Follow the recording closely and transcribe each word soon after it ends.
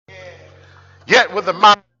Yet with the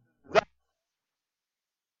mind,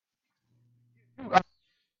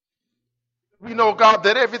 we know, God,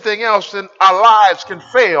 that everything else in our lives can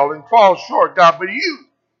fail and fall short, God, but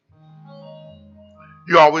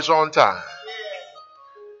you're always on time.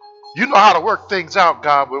 You know how to work things out,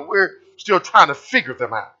 God, when we're still trying to figure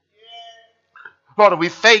them out. Lord, we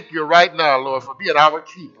thank you right now, Lord, for being our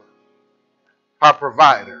keeper, our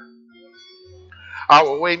provider,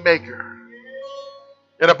 our way maker.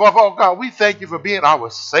 And above all, God, we thank you for being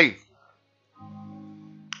our Savior,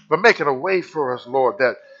 for making a way for us, Lord,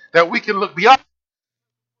 that we can look beyond,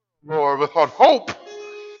 Lord, with hope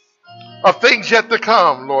of things yet to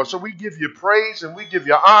come, Lord. So we give you praise and we give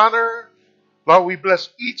you honor. Lord, we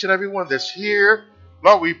bless each and every one that's here.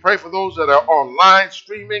 Lord, we pray for those that are online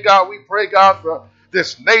streaming. God, we pray, God, for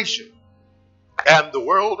this nation and the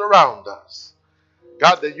world around us.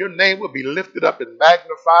 God, that your name will be lifted up and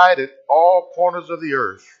magnified in all corners of the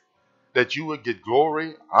earth, that you would get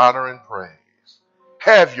glory, honor, and praise.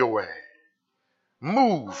 Have your way.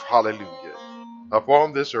 Move, hallelujah,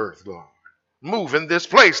 upon this earth, Lord. Move in this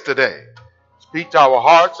place today. Speak to our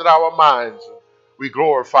hearts and our minds. We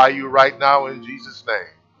glorify you right now in Jesus'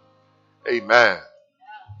 name. Amen.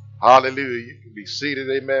 Hallelujah. You can be seated.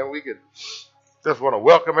 Amen. We can just want to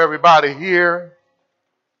welcome everybody here.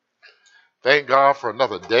 Thank God for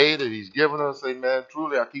another day that he's given us. Amen.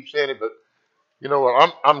 Truly, I keep saying it, but you know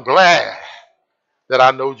what? I'm glad that I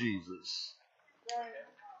know Jesus.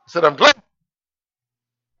 I said, I'm glad.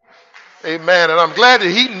 Amen. And I'm glad that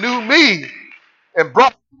he knew me and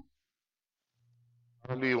brought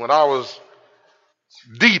me when I was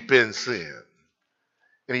deep in sin.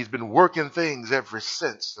 And he's been working things ever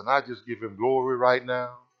since. And I just give him glory right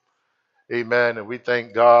now. Amen. And we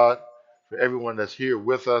thank God for everyone that's here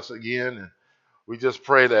with us again. And we just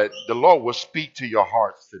pray that the Lord will speak to your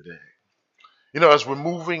hearts today. You know, as we're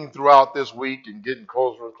moving throughout this week and getting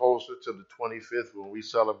closer and closer to the 25th when we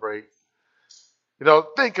celebrate, you know,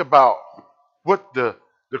 think about what the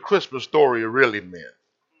Christmas story really meant.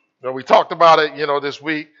 You know, we talked about it, you know, this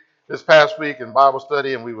past week in Bible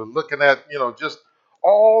study, and we were looking at, you know, just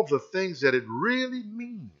all the things that it really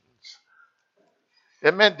means.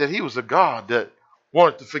 It meant that he was a God that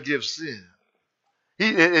wanted to forgive sin.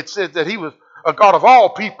 It said that he was a God of all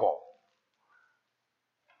people.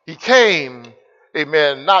 He came,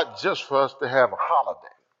 amen, not just for us to have a holiday.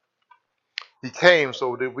 He came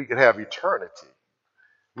so that we could have eternity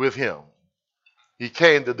with him. He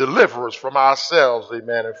came to deliver us from ourselves,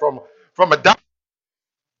 amen, and from a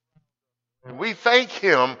and we thank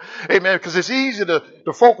him, amen, because it's easy to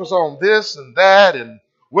focus on this and that and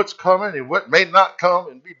what's coming and what may not come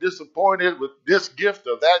and be disappointed with this gift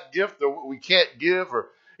or that gift or what we can't give or,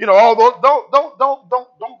 you know, although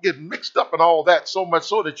don't get mixed up in all that so much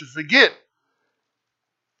so that you forget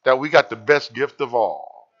that we got the best gift of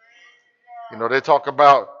all. You know, they talk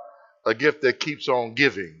about a gift that keeps on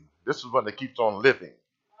giving. This is one that keeps on living.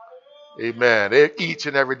 Amen. Each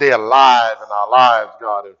and every day alive in our lives,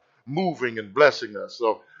 God, and moving and blessing us.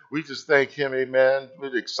 So we just thank him, amen.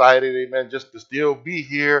 We're excited, amen, just to still be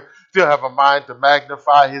here, still have a mind to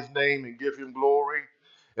magnify his name and give him glory.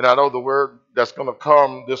 And I know the word that's going to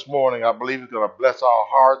come this morning, I believe is going to bless our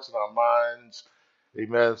hearts and our minds.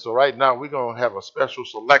 Amen. So right now we're going to have a special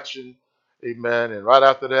selection. Amen. And right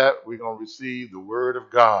after that, we're going to receive the word of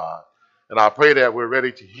God. And I pray that we're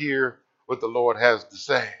ready to hear what the Lord has to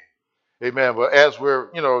say. Amen. But as we're,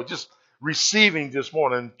 you know, just receiving this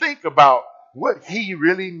morning, think about what he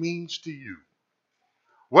really means to you.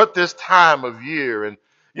 What this time of year and,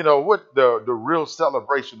 you know, what the real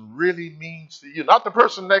celebration really means to you. Not the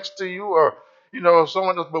person next to you or, you know,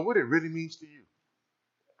 someone else, but what it really means to you.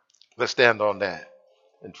 Let's stand on that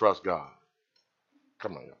and trust God.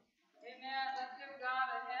 Come on, y'all. Amen. Let's give God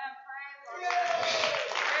a hand praise.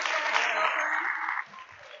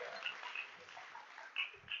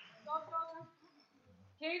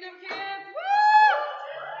 Kingdom kids, woo!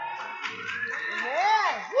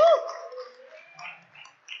 Amen. Woo!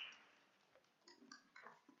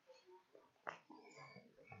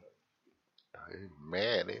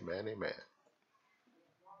 Amen, amen, amen.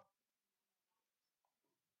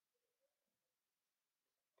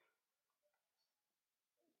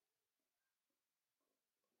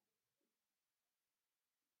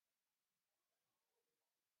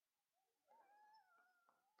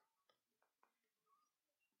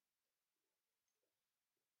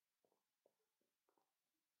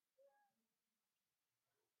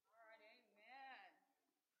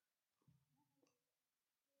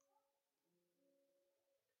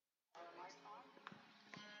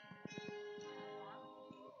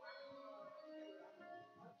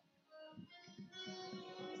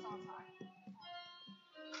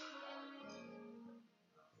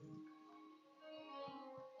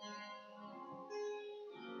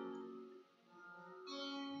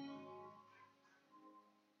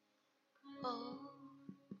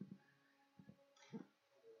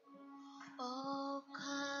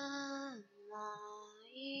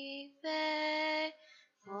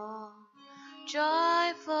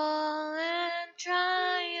 joyful and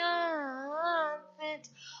triumphant.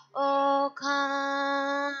 O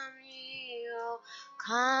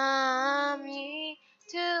come ye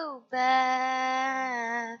to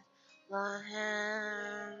Bethlehem.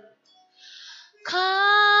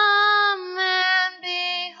 Come and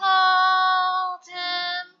behold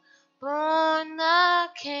him, born the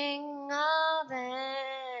King of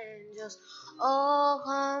angels. Oh,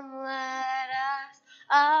 come, let us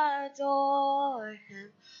adore him.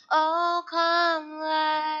 Oh, come,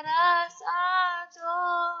 let us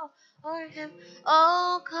adore him.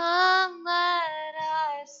 Oh, come, let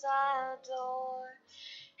us adore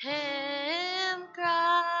him, Christ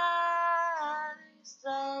the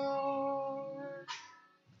Lord.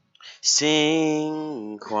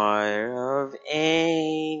 Sing, choir of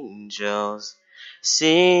angels,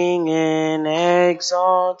 sing in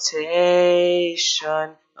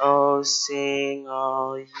exaltation. Oh, sing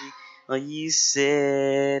all ye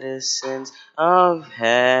citizens of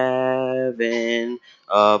heaven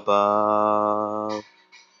above.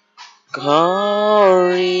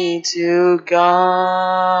 Glory to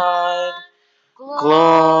God,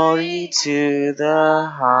 glory to the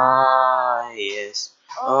highest.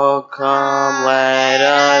 Oh, come, let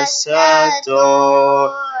us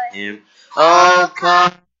adore him. Oh,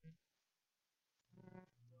 come,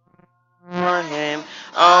 adore him.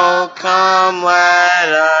 Oh, come, let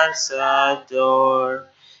us adore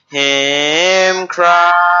him,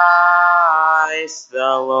 Christ the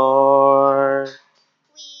Lord.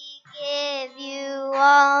 We give you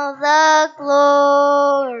all the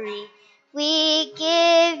glory. We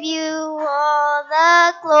give you all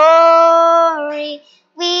the glory.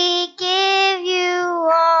 We give you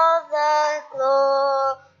all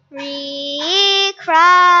the glory,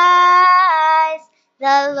 Christ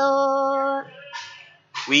the Lord.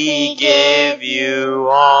 We give you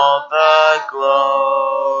all the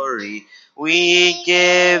glory. We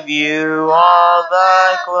give you all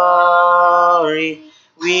the glory.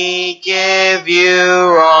 We give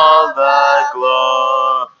you all the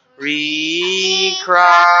glory,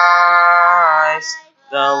 Christ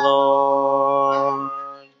the Lord.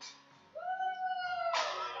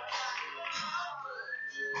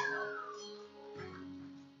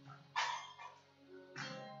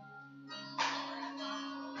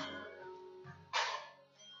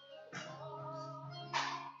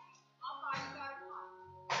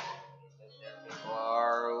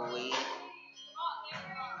 Glory.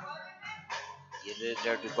 You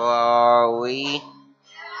deserve the glory.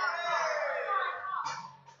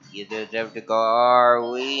 You deserve the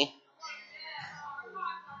glory.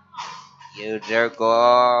 You deserve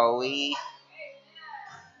glory.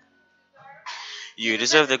 You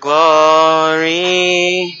deserve the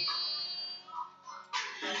glory.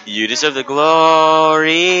 You deserve the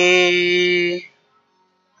glory.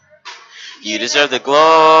 You deserve the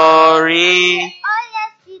glory. Oh,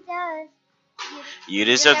 yes, he does. You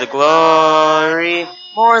deserve the glory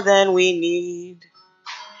more than we need.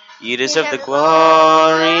 You deserve the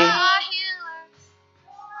glory.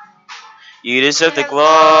 You deserve the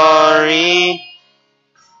glory.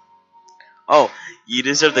 Oh, you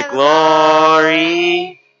deserve the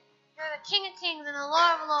glory. You're the King of Kings and the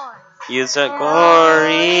Lord of Lords. You deserve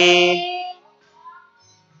glory.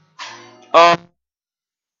 Oh.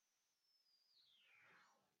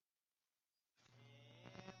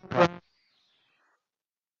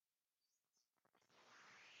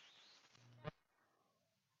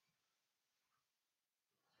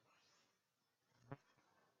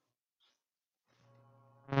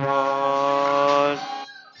 Lord.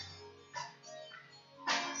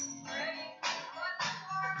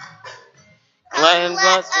 Let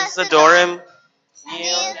us adore him.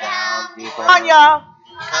 Kneel down before Come on, y'all.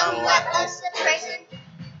 Come, let us praise him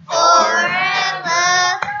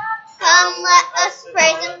forever. Come, let us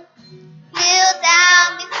praise him. Kneel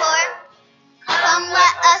down before him. Come,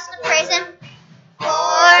 let us praise him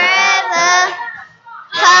forever.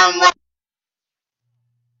 Come, let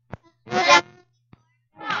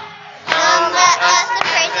Come, let us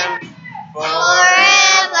praise him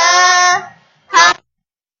forever. Come,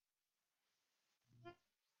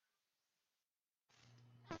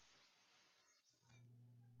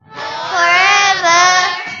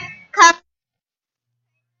 forever. Come,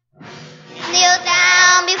 kneel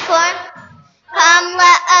down before him. Come,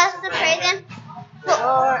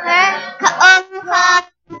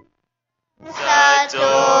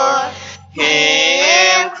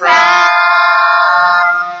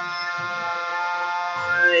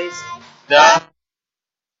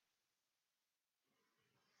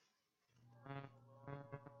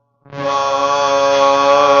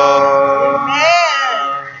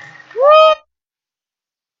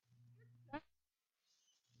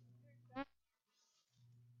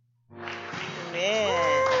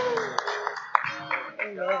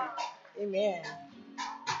 Amen. Amen.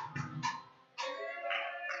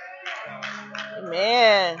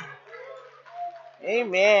 Amen.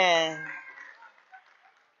 Amen.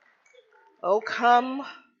 Oh, come,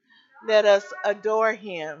 let us adore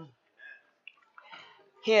him.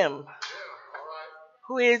 Him.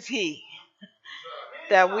 Who is he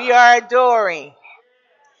that we are adoring?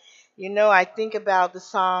 You know, I think about the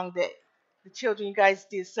song that the children, you guys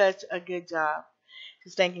did such a good job.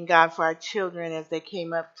 Just thanking God for our children as they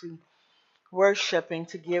came up to worship and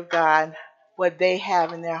to give God what they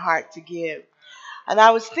have in their heart to give. And I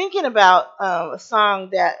was thinking about a song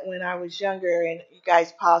that when I was younger, and you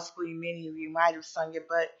guys possibly, many of you might have sung it,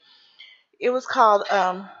 but it was called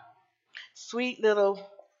Sweet Little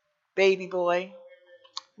Baby Boy.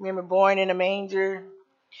 Remember, born in a manger.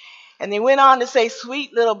 And they went on to say,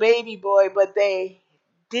 sweet little baby boy, but they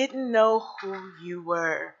didn't know who you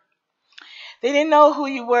were. They didn't know who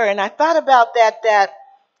you were. And I thought about that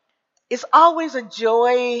it's always a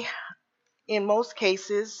joy in most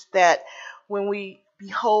cases that when we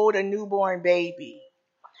behold a newborn baby,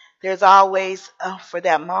 there's always for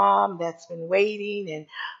that mom that's been waiting and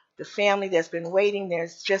the family that's been waiting,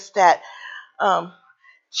 there's just that um,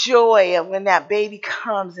 joy of when that baby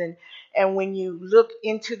comes and when you look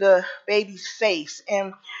into the baby's face,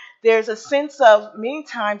 and there's a sense of many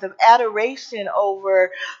times of adoration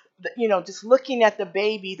over just looking at the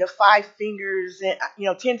baby, the 5 fingers,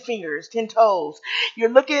 and 10 fingers, 10 toes. You're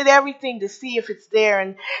looking at everything to see if it's there,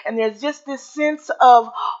 and there's just this sense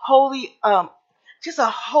of holy just a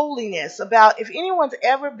holiness about, if anyone's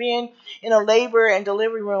ever been in a labor and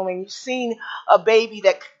delivery room and you've seen a baby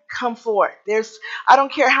that come forth. I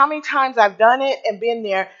don't care how many times I've done it and been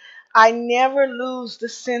there, I never lose the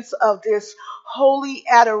sense of this holy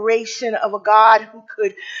adoration of a God who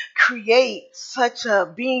could create such a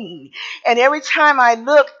being. And every time I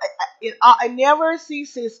look, I never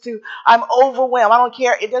ceases to, I'm overwhelmed. I don't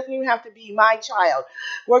care. It doesn't even have to be my child.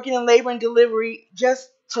 Working in labor and delivery, just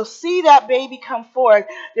to see that baby come forth,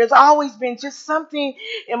 there's always been just something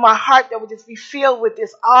in my heart that would just be filled with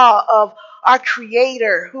this awe of our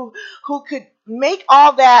Creator who could make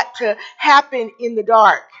all that to happen in the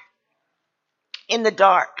dark. In the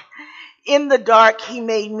dark. In the dark, he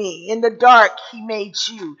made me. In the dark, he made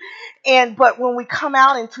you. But when we come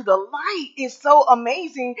out into the light, it's so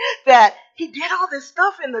amazing that he did all this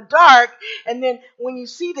stuff in the dark. And then when you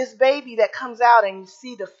see this baby that comes out and you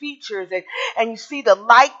see the features and you see the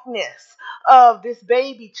likeness of this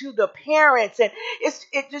baby to the parents, and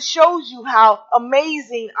it just shows you how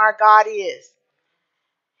amazing our God is.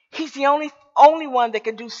 He's the only one that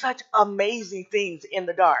can do such amazing things in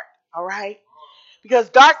the dark. All right?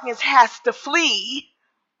 Because darkness has to flee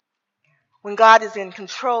when God is in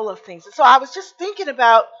control of things. So I was just thinking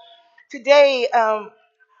about today,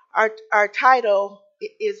 our title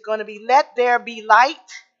is going to be Let There Be Light,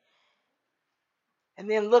 and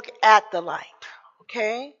then look at the light.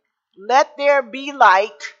 Okay? Let there be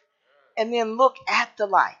light, and then look at the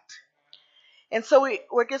light. And so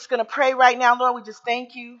we're just going to pray right now. Lord, we just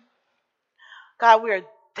thank you. God, we're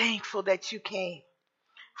thankful that you came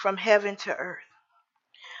from heaven to earth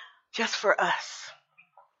just for us.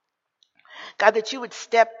 God, that you would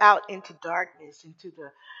step out into darkness, into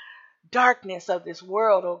the darkness of this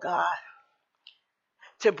world, oh God,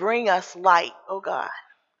 to bring us light, oh God,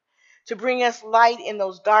 to bring us light in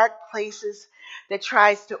those dark places that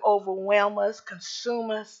tries to overwhelm us, consume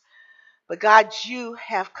us. But God, you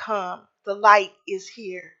have come. The light is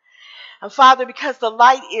here. And Father, because the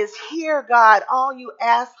light is here, God, all you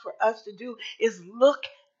ask for us to do is look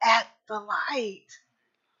at the light.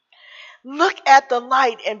 Look at the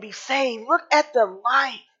light and be saved. Look at the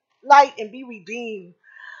light and be redeemed.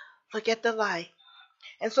 Look at the light.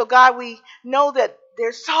 And so, God, we know that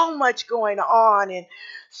there's so much going on and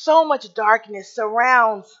so much darkness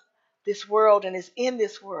surrounds this world and is in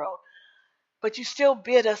this world. But you still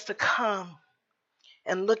bid us to come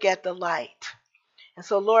and look at the light. And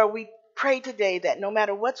so, Lord, we pray today that no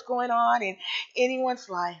matter what's going on in anyone's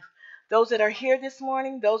life, those that are here this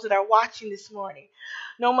morning, those that are watching this morning,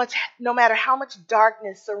 no matter how much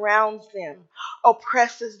darkness surrounds them,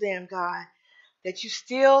 oppresses them, God, that you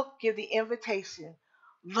still give the invitation,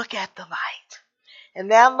 look at the light.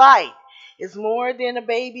 And that light is more than a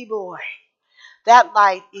baby boy. That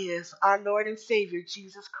light is our Lord and Savior,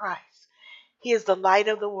 Jesus Christ. He is the light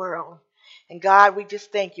of the world. And God, we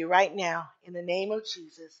just thank you right now in the name of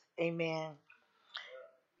Jesus. Amen.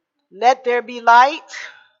 Let there be light.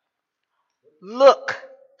 Look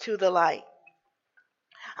to the light.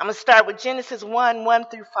 I'm going to start with Genesis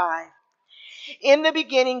 1:1-5. In the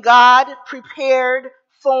beginning, God prepared,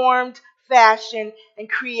 formed, fashioned, and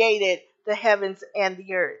created the heavens and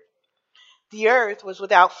the earth. The earth was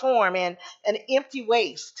without form and an empty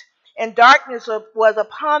waste, and darkness was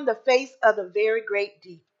upon the face of the very great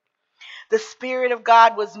deep. The Spirit of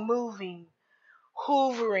God was moving,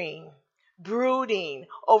 hovering, brooding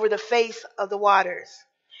over the face of the waters.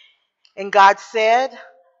 And God said,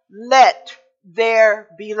 "Let there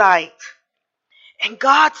be light." And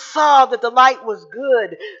God saw that the light was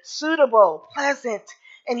good, suitable, pleasant,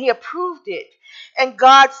 and he approved it. And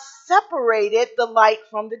God separated the light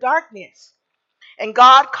from the darkness. And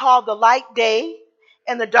God called the light day,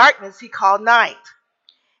 and the darkness he called night.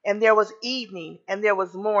 And there was evening, and there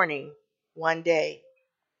was morning one day.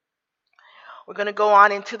 We're going to go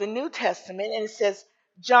on into the New Testament, and it says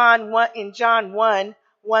in John 1,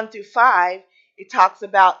 1 through 5, it talks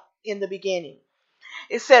about in the beginning.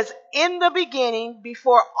 It says, "In the beginning,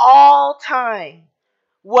 before all time,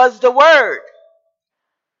 was the Word,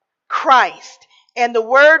 Christ. And the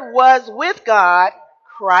Word was with God.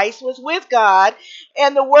 Christ was with God.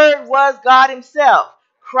 And the Word was God himself.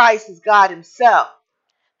 Christ is God himself."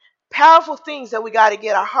 Powerful things that we got to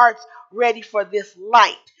get our hearts ready for this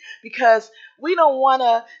light, because we don't want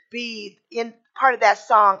to be in part of that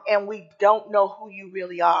song and we don't know who you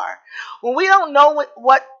really are. When we don't know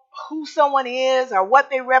who someone is or what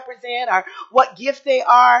they represent or what gift they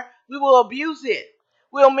are, we will abuse it.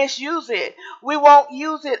 We'll misuse it. We won't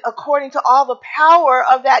use it according to all the power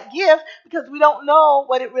of that gift because we don't know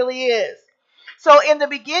what it really is. So in the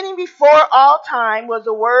beginning, before all time, was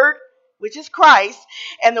the Word, which is Christ,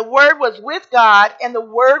 and the Word was with God, and the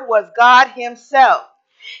Word was God himself.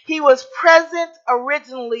 He was present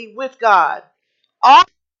originally with God. All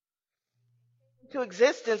into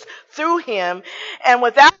existence through him, and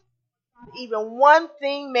without even one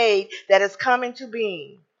thing made that has come into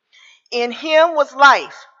being. In him was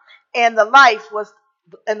life, and life was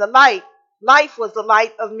the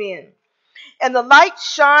light of men. And the light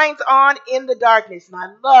shines on in the darkness. And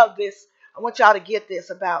I love this. I want y'all to get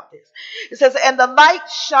this about this. It says, "And the light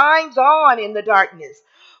shines on in the darkness,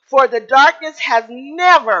 for the darkness has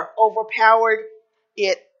never overpowered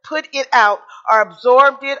it, put it out, or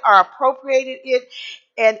absorbed it, or appropriated it,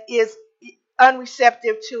 and is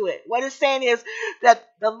unreceptive to it." What it's saying is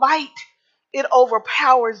that the light, it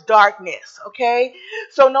overpowers darkness, okay?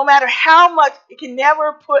 So no matter how much, it can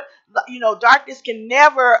never darkness can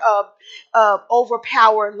never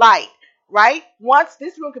overpower light, right? Once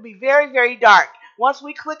this room could be very, very dark. Once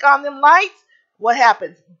we click on them lights, what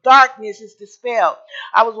happens? Darkness is dispelled.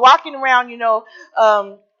 I was walking around,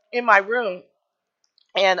 in my room,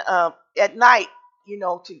 and at night,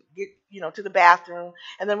 to get, to the bathroom,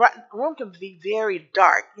 and the room can be very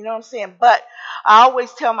dark, you know what I'm saying? But I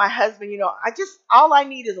always tell my husband, all I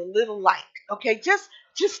need is a little light, okay? Just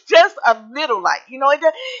a little light,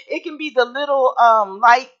 it can be the little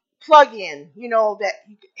light plug-in, that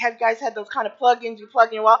have you guys had those kind of plug-ins you plug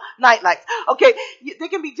in your wall, night lights, okay? They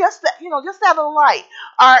can be just that, just that little light.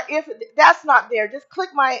 Or if that's not there, just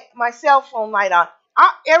click my cell phone light on.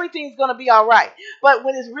 Everything's going to be all right. But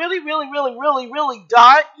when it's really, really, really, really, really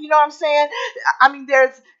dark, you know what I'm saying? I mean,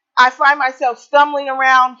 I find myself stumbling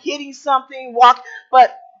around, hitting something,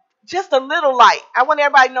 but just a little light. I want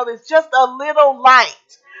everybody to know there's just a little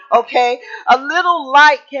light, okay? A little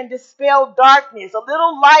light can dispel darkness. A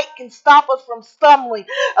little light can stop us from stumbling.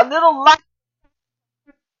 A little light.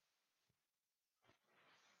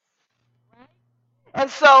 And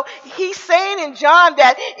so he's saying in John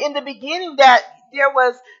that in the beginning that there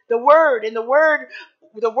was the Word, and the Word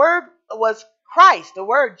was Christ. The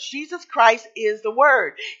Word, Jesus Christ, is the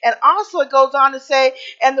Word. And also it goes on to say,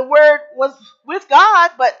 and the Word was with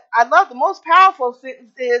God, but I love the most powerful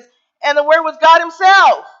sentence is, and the Word was God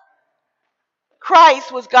himself.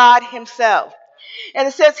 Christ was God himself. And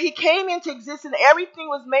it says he came into existence, everything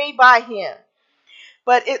was made by him.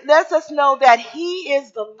 But it lets us know that he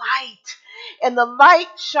is the light. And the light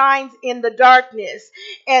shines in the darkness.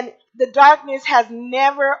 And the darkness has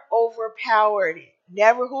never overpowered it.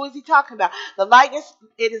 Never. Who is he talking about? Darkness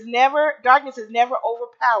has never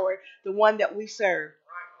overpowered the one that we serve.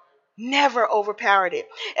 Never overpowered it.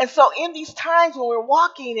 And so in these times when we're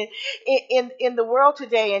walking in the world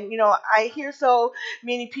today, and I hear so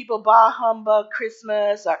many people bah humbug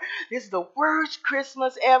Christmas, or this is the worst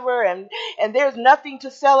Christmas ever, and there's nothing to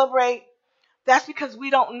celebrate. That's because we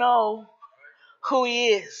don't know who he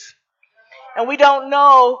is. And we don't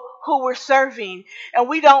know who we're serving. And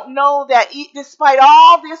we don't know that despite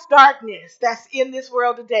all this darkness that's in this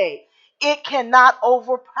world today, it cannot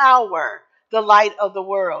overpower the light of the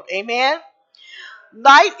world. Amen?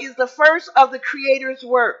 Light is the first of the Creator's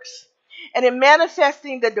works. And in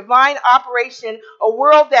manifesting the divine operation, a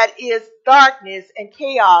world that is darkness and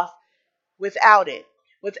chaos without it.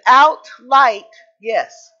 Without light,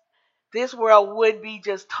 yes, this world would be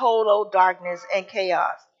just total darkness and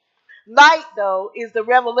chaos. Light, though, is the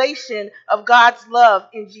revelation of God's love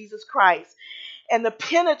in Jesus Christ and the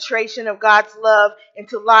penetration of God's love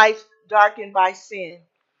into life darkened by sin.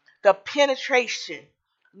 The penetration.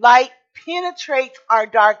 Light penetrates our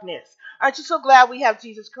darkness. Aren't you so glad we have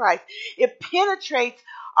Jesus Christ? It penetrates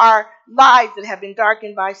our lives that have been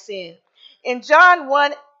darkened by sin. In John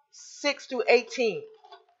 1:6-18,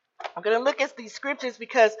 I'm going to look at these scriptures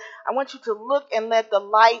because I want you to look and let the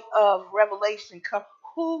light of revelation come.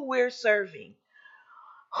 Who we're serving.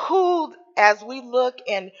 Who, as we look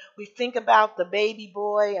and we think about the baby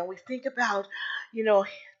boy and we think about,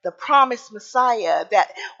 the promised Messiah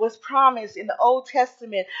that was promised in the Old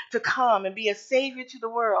Testament to come and be a savior to the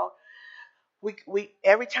world. We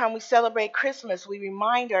every time we celebrate Christmas, we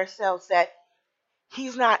remind ourselves that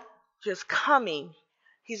he's not just coming,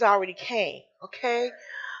 he's already came, okay?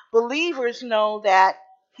 Believers know that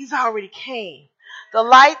he's already came. The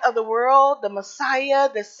light of the world, the Messiah,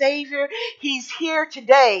 the Savior, he's here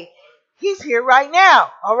today. He's here right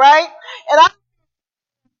now, all right? And I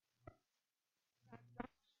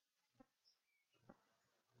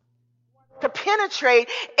to penetrate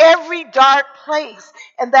every dark place,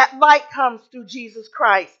 and that light comes through Jesus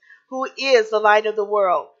Christ, who is the light of the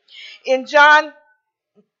world. In John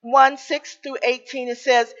 1:6-18, it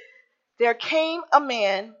says, there came a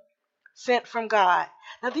man sent from God.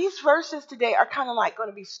 Now, these verses today are kind of like going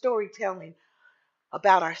to be storytelling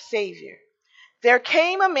about our Savior. There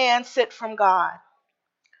came a man sent from God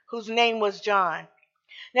whose name was John.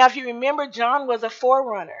 Now, if you remember, John was a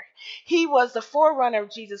forerunner. He was the forerunner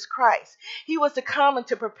of Jesus Christ. He was to come and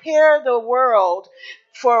to prepare the world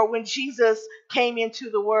for when Jesus came into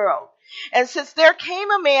the world. And since there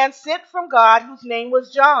came a man sent from God whose name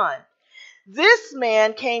was John, this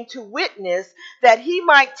man came to witness that he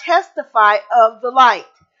might testify of the light,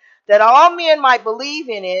 that all men might believe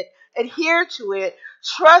in it, adhere to it,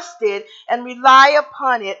 trust it, and rely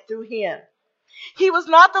upon it through him. He was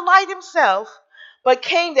not the light himself, but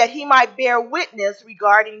came that he might bear witness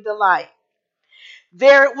regarding the light.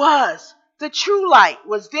 There it was. The true light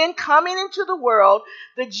was then coming into the world,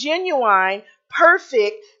 the genuine,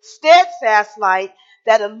 perfect, steadfast light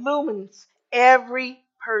that illumines every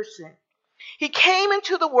person. He came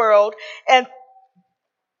into the world, and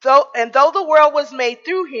though the world was made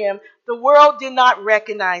through him, the world did not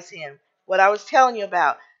recognize him. What I was telling you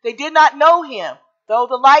about. They did not know him. Though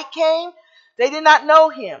the light came, they did not know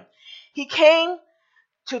him. He came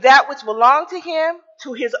to that which belonged to him,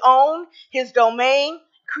 to his own, his domain,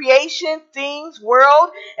 creation, things,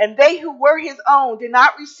 world, and they who were his own did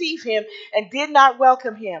not receive him and did not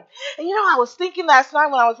welcome him. And I was thinking last night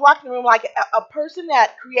when I was walking the room, like a person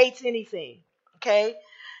that creates anything, okay?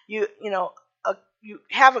 You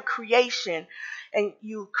have a creation and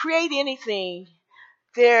you create anything,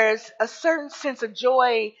 there's a certain sense of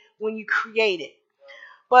joy when you create it.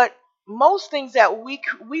 But most things that we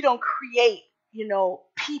don't create,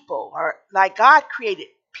 people, or like God created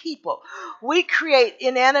people. We create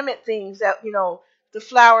inanimate things that, the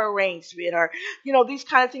flower arrangement, or, these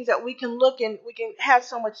kind of things that we can look and we can have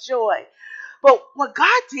so much joy. But what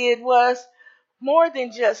God did was more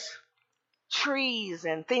than just trees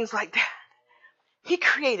and things like that. He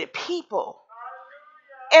created people.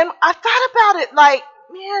 And I thought about it like,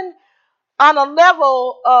 man, on a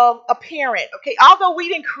level of a parent, okay, although we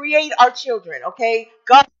didn't create our children, okay,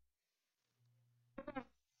 God,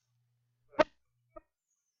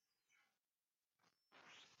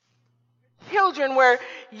 children where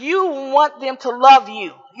you want them to love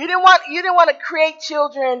you. You didn't want to create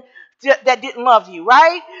children that didn't love you,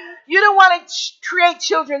 right? You didn't want to create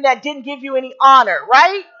children that didn't give you any honor,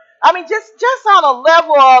 right? I mean, just on a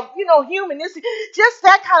level of, humanistic, just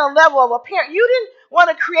that kind of level of a parent. You didn't want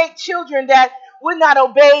to create children that would not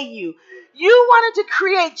obey you. You wanted to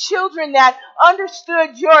create children that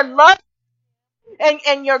understood your love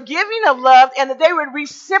and your giving of love, and that they would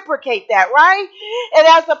reciprocate that, right? And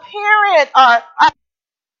as a parent, I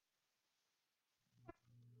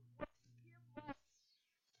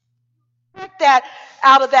expect that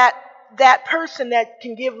out of that person that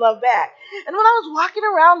can give love back. And when I was walking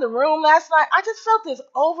around the room last night, I just felt this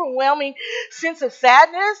overwhelming sense of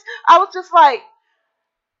sadness. I was just like,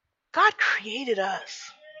 God created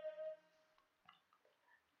us.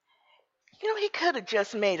 He could have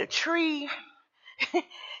just made a tree.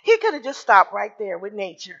 He could have just stopped right there with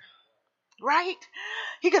nature, right?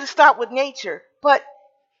 He could have stopped with nature. But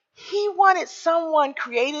he wanted someone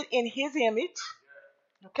created in his image,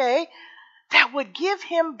 okay, that would give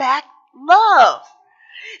him back love.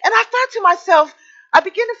 And I thought to myself, I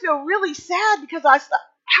began to feel really sad because I thought,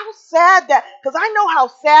 how sad that, because I know how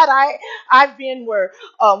sad I've been where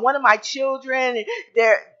one of my children,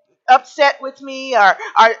 they're upset with me, or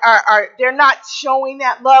are they're not showing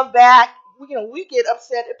that love back. We get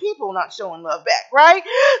upset at people not showing love back, right?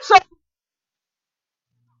 So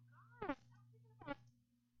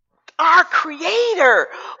our creator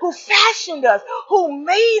who fashioned us, who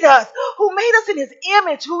made us in his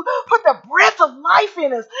image, who put the breath of life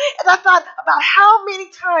in us. And I thought about how many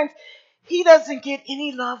times he doesn't get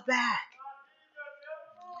any love back.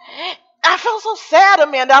 I felt so sad,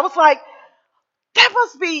 Amanda. I was like, that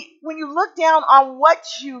must be when you look down on what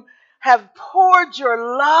you have poured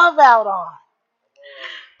your love out on.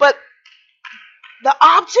 But the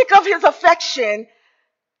object of his affection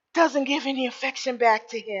doesn't give any affection back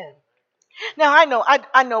to him. Now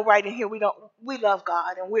I know right in here we love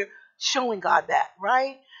God and we're showing God that,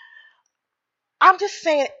 right? I'm just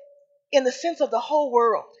saying in the sense of the whole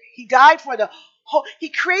world. He died for the whole, he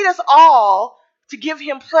created us all to give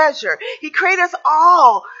him pleasure. He created us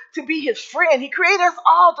all to be his friend. He created us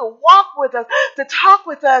all to walk with us, to talk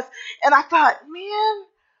with us. And I thought, man,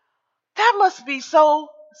 that must be so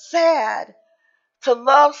sad to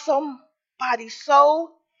love somebody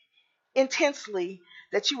so intensely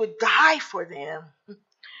that you would die for them,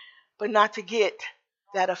 but not to get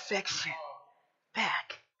that affection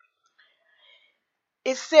back.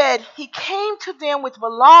 It said he came to them which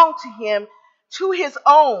belonged to him, to his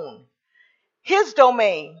own, his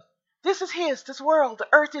domain. This is his, this world. The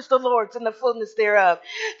earth is the Lord's and the fullness thereof.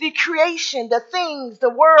 The creation, the things, the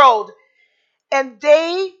world. And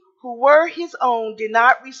they who were his own did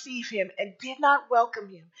not receive him and did not welcome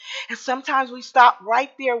him. And sometimes we stop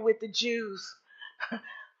right there with the Jews.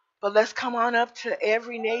 But let's come on up to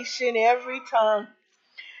every nation, every tongue.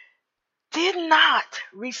 Did not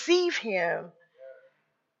receive him.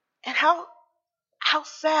 And how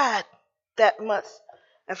sad that must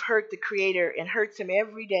have hurt the Creator and hurts him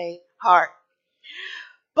every day heart.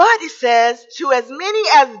 But it says, to as many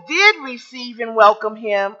as did receive and welcome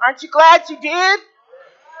him, aren't you glad you did?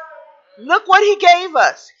 Look what he gave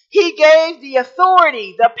us. He gave the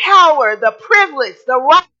authority, the power, the privilege, the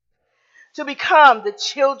right to become the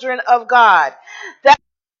children of God. That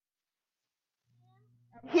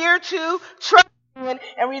here to trust in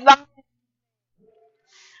and rely on.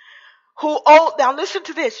 Now listen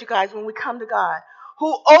to this, you guys, when we come to God.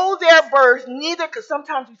 Who owe their birth neither, because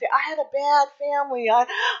sometimes we say, I had a bad family, I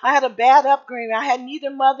had a bad upbringing, I had neither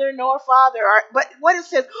mother nor father. But what it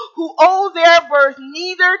says, who owe their birth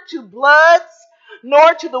neither to bloods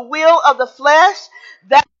nor to the will of the flesh,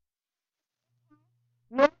 that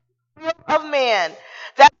nor to the will of man,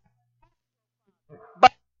 that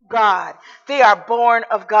but God. They are born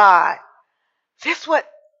of God. That's what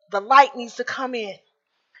the light needs to come in.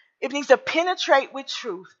 It needs to penetrate with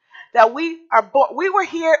truth. That we are born. We're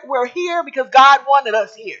here because God wanted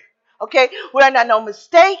us here. Okay? We're not no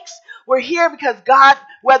mistakes. We're here because God,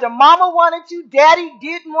 whether mama wanted you, daddy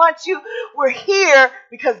didn't want you, we're here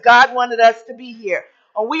because God wanted us to be here.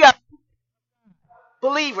 And we are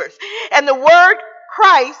believers. And the word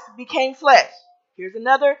Christ became flesh. Here's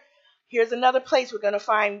another place we're going to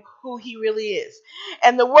find who he really is.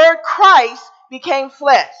 And the word Christ became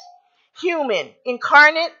flesh, human,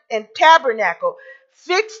 incarnate, and tabernacle,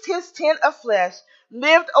 fixed his tent of flesh,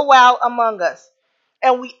 lived a while among us.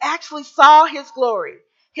 And we actually saw his glory,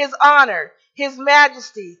 his honor, his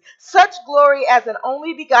majesty, such glory as an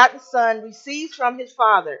only begotten Son receives from his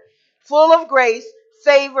Father, full of grace,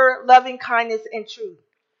 favor, loving kindness, and truth.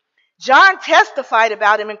 John testified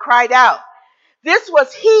about him and cried out, this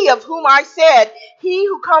was he of whom I said, he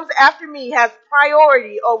who comes after me has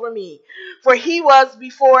priority over me, for he was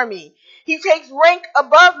before me. He takes rank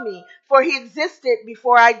above me, for he existed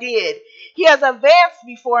before I did. He has advanced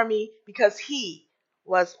before me because he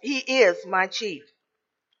is my chief.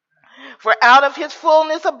 For out of his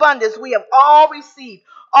fullness abundance we have all received,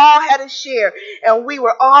 all had a share, and we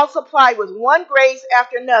were all supplied with one grace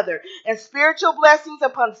after another, and spiritual blessings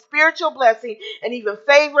upon spiritual blessing, and even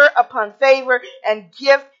favor upon favor, and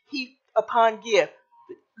gift heaped upon gift.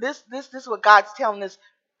 This is what God's telling us.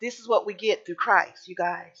 This is what we get through Christ, you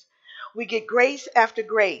guys. We get grace after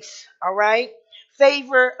grace, all right?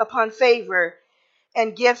 Favor upon favor,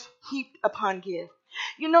 and gift heaped upon gift.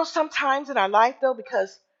 You know, sometimes in our life, though,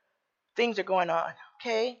 because things are going on,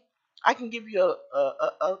 okay? I can give you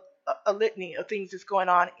a litany of things that's going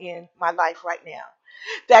on in my life right now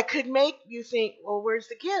that could make you think, well, where's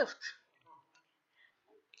the gift?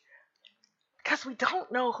 Because we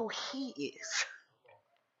don't know who he is.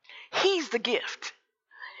 He's the gift.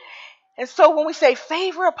 And so when we say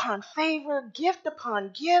favor upon favor, gift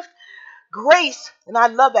upon gift, Grace, and I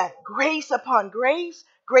love that. Grace upon grace,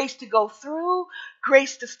 grace to go through,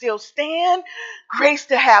 grace to still stand, grace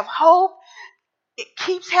to have hope. It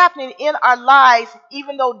keeps happening in our lives,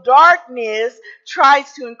 even though darkness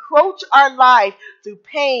tries to encroach our life through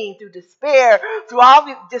pain, through despair, through all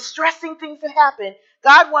the distressing things that happen.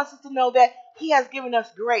 God wants us to know that He has given us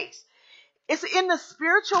grace. It's in the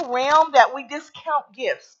spiritual realm that we discount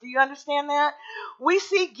gifts. Do you understand that? We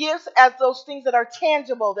see gifts as those things that are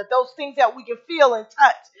tangible, that those things that we can feel and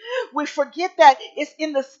touch. We forget that it's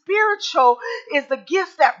in the spiritual is the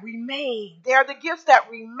gifts that remain. They are the gifts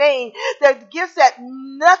that remain. They're the gifts that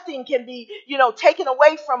nothing can be, taken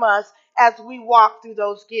away from us as we walk through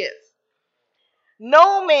those gifts.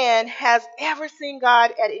 No man has ever seen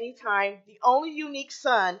God at any time. The only unique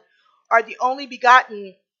Son or the only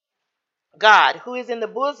begotten God, who is in the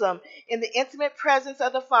bosom, in the intimate presence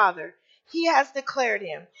of the Father. He has declared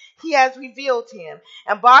him. He has revealed him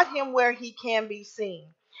and brought him where he can be seen.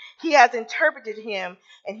 He has interpreted him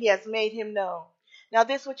and he has made him known. Now,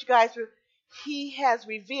 this is what you guys, he has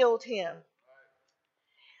revealed him.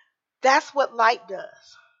 That's what light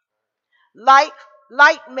does.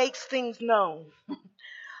 Light makes things known.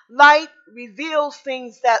 Light reveals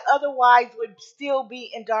things that otherwise would still be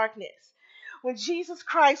in darkness. When Jesus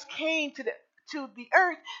Christ came to the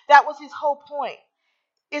earth, that was his whole point,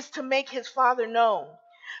 is to make his Father known.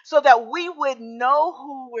 So that we would know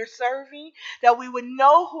who we're serving, that we would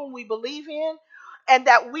know whom we believe in, and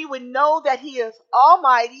that we would know that he is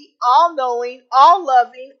almighty, all-knowing,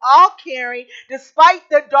 all-loving, all-caring, despite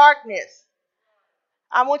the darkness.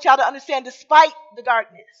 I want y'all to understand, despite the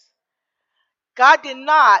darkness. God did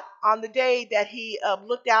not, on the day that he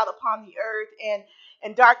looked out upon the earth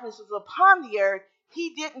and darkness was upon the earth,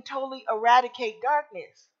 he didn't totally eradicate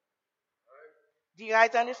darkness. Do you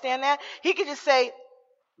guys understand that? He could just say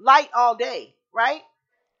light all day, right?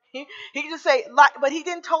 He could just say light, but he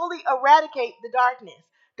didn't totally eradicate the darkness.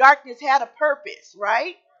 Darkness had a purpose,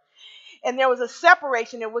 right? And there was a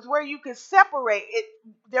separation. It was where you could separate it.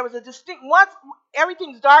 There was a distinct, once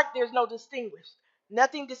everything's dark, there's no distinguish.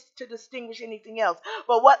 Nothing to distinguish anything else.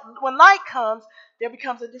 But when light comes, there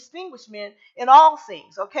becomes a distinguishment in all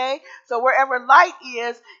things, okay? So wherever light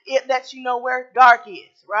is, it lets you know where dark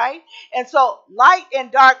is, right? And so light and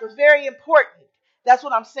dark was very important. That's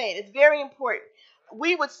what I'm saying. It's very important.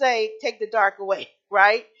 We would say, take the dark away,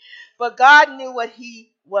 right? But God knew what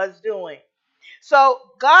he was doing. So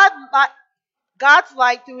God's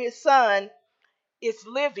light through his Son is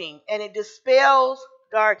living, and it dispels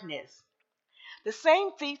darkness. The same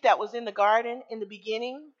thief that was in the garden in the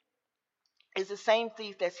beginning is the same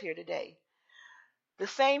thief that's here today. The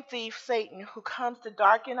same thief, Satan, who comes to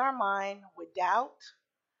darken our mind with doubt,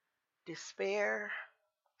 despair,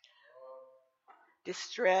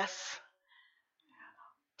 distress,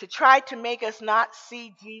 to try to make us not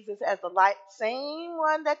see Jesus as the light. Same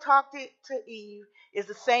one that talked to Eve is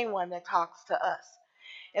the same one that talks to us.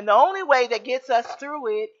 And the only way that gets us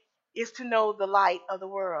through it is to know the light of the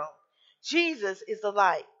world. Jesus is the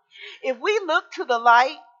light. If we look to the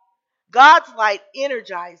light, God's light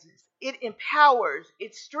energizes, it empowers,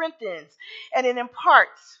 it strengthens, and it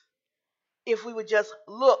imparts if we would just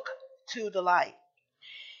look to the light.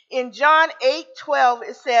 In John 8:12,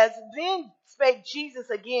 it says, Then spake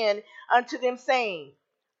Jesus again unto them, saying,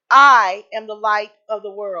 I am the light of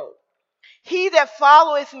the world. He that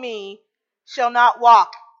followeth me shall not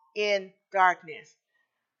walk in darkness.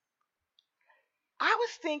 I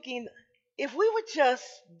was thinking, if we would just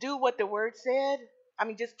do what the word said,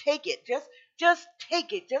 just take it. Just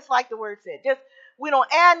take it, just like the word said. We don't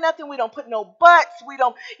add nothing. We don't put no buts. We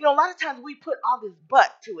don't, a lot of times we put all this but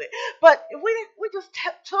to it. But if we just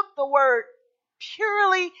took the word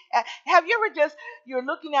purely, have you ever you're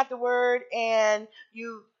looking at the word and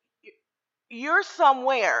you're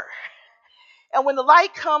somewhere, and when the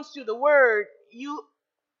light comes through the word, you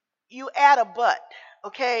add a but,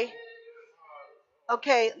 okay?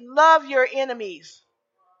 Okay, love your enemies.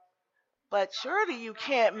 But surely you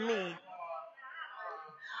can't mean,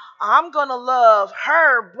 I'm going to love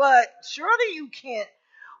her, but surely you can't.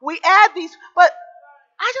 We add these, but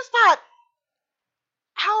I just thought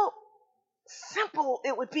how simple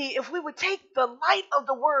it would be if we would take the light of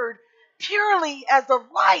the word purely as the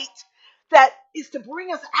light that is to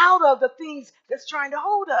bring us out of the things that's trying to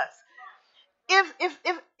hold us. If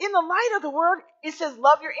in the light of the word it says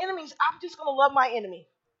love your enemies, I'm just going to love my enemy.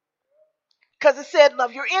 Because it said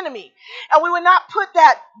love your enemy. And we would not put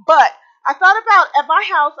that but. I thought about at my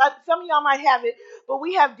house, some of y'all might have it, but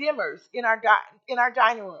we have dimmers in our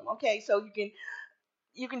dining room. Okay, so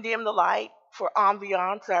you can dim the light for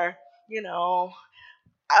ambiance, or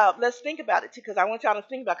let's think about it too, because I want y'all to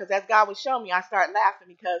think about it, because as God was showing me, I started laughing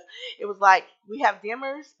because it was like we have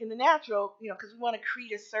dimmers in the natural, because we want to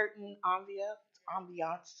create a certain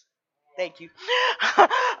ambiance. Thank you.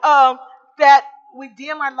 um, that we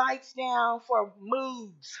dim our lights down for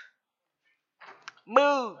moods,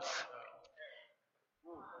 moods.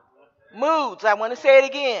 I want to say it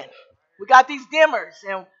again. We got these dimmers,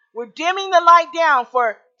 and we're dimming the light down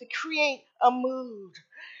to create a mood.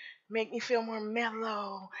 Make me feel more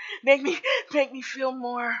mellow. Make me feel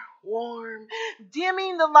more warm.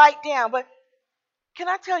 Dimming the light down. But can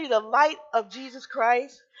I tell you the light of Jesus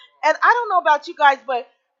Christ? And I don't know about you guys, but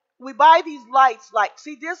we buy these lights. Like,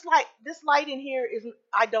 see, this light in here isn't.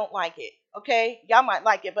 I don't like it. Okay, y'all might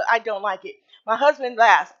like it, but I don't like it. My husband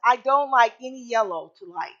laughs. I don't like any yellow to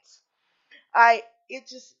lights.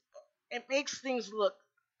 It makes things look.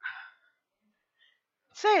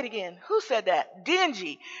 Say it again. Who said that?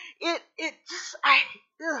 Dingy. It just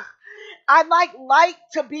ugh. I like light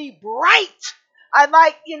to be bright. I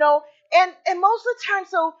like, and most of the time,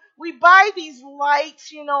 so we buy these lights,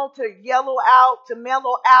 to yellow out, to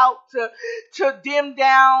mellow out, to dim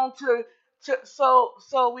down,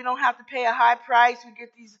 so we don't have to pay a high price. We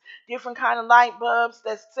get these different kind of light bulbs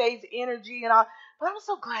that saves energy and all. But I'm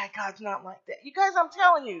so glad God's not like that. You guys, I'm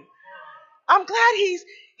telling you. I'm glad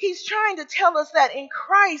he's trying to tell us that in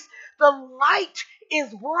Christ the light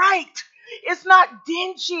is bright. It's not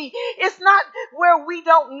dingy. It's not where we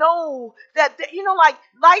don't know that like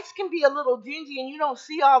lights can be a little dingy and you don't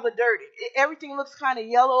see all the dirt. Everything looks kind of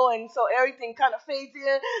yellow, and so everything kind of fades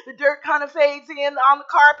in. The dirt kind of fades in on the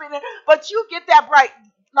carpet, but you get that bright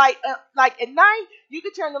light. Like at night, you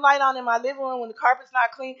could turn the light on in my living room when the carpet's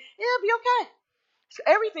not clean. It'll be okay. So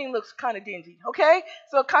everything looks kind of dingy, okay?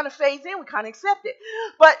 So it kind of fades in. We kind of accept it.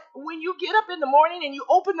 But when you get up in the morning and you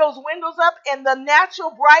open those windows up and the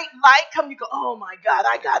natural bright light comes, you go, oh my God,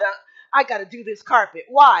 I gotta do this carpet.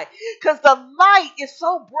 Why? Because the light is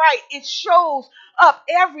so bright, it shows up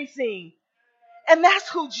everything. And that's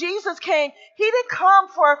who Jesus came. He didn't come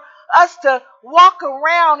for us to walk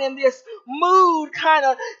around in this mood, kind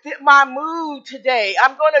of my mood today.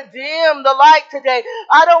 I'm going to dim the light today.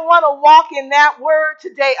 I don't want to walk in that word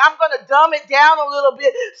today. I'm going to dumb it down a little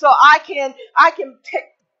bit so I can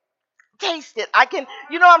taste it. I can,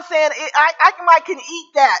 you know what I'm saying? I can eat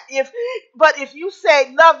that. But if you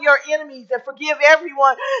say love your enemies and forgive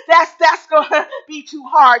everyone, that's going to be too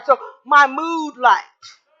hard. So my mood light.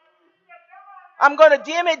 I'm going to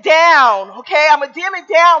dim it down, okay? I'm going to dim it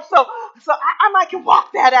down so I might can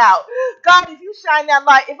walk that out. God, if you shine that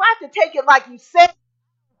light, if I have to take it like you said,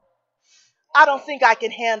 I don't think I can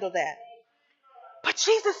handle that. But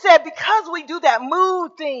Jesus said because we do that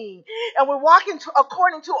mood thing and we're walking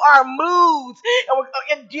according to our moods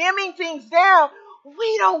and dimming things down,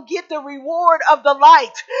 we don't get the reward of the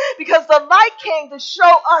light, because the light came to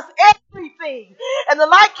show us everything. And the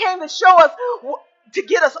light came to show us, to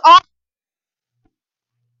get us off,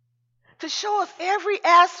 to show us every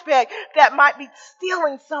aspect that might be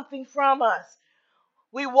stealing something from us.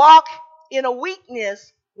 We walk in a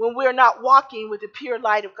weakness when we're not walking with the pure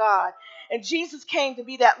light of God. And Jesus came to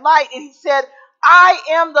be that light, and he said, I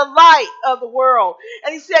am the light of the world.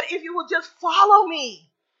 And he said, if you will just follow me,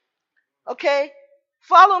 okay?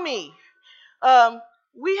 Follow me.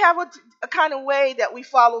 We have a kind of way that we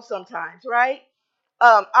follow sometimes, right?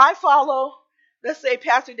 I follow, let's say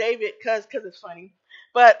Pastor David, because it's funny.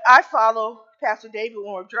 But I follow Pastor David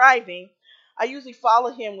when we're driving. I usually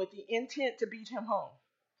follow him with the intent to beat him home.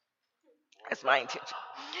 That's my intention.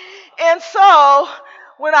 And so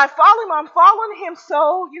when I follow him, I'm following him.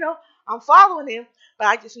 So, I'm following him. But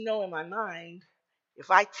I just know in my mind,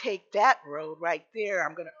 if I take that road right there,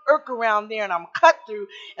 I'm going to irk around there and I'm cut through.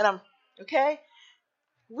 And okay?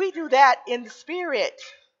 We do that in the spirit.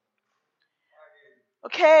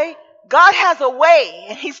 Okay? God has a way,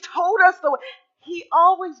 and he's told us the way. He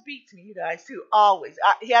always beats me, you guys, too. Always.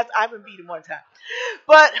 I haven't beat him one time.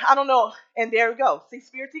 But I don't know. And there we go. See,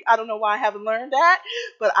 spiritually, I don't know why I haven't learned that.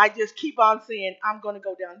 But I just keep on saying, I'm going to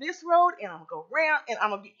go down this road, and I'm going to go around, and I'm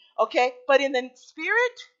going to be, okay? But in the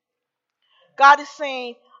spirit, God is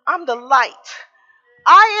saying, I'm the light.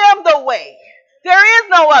 I am the way. There is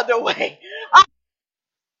no other way.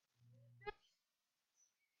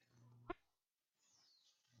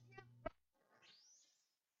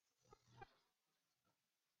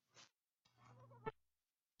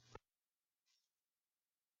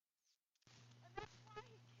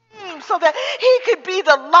 So that he could be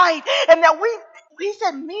the light, and that he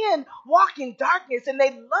said men walk in darkness and they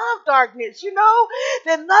love darkness, they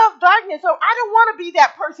love darkness. So I don't want to be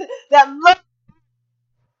that person that loves.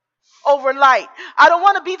 over light. I don't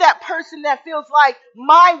want to be that person that feels like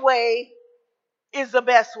my way is the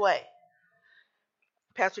best way.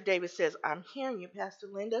 Pastor David says, I'm hearing you, Pastor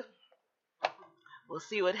Linda. We'll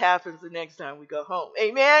see what happens the next time we go home.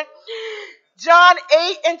 Amen. John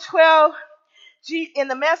 8:12 in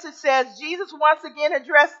the Message says, Jesus once again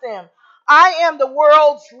addressed them. I am the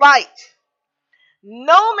world's light.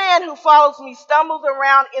 No man who follows me stumbles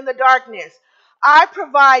around in the darkness. I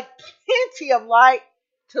provide plenty of light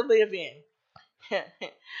to live in.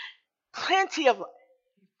 Plenty of light.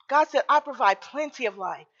 God said, I provide plenty of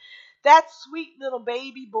light. That sweet little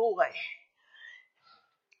baby boy,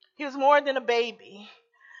 he was more than a baby.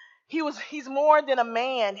 He's more than a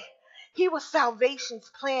man. He was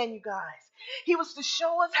salvation's plan, you guys. He was to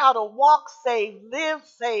show us how to walk safe, live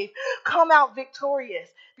safe, come out victorious,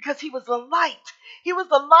 because he was the light. He was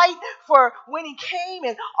the light for when he came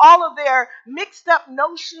and all of their mixed up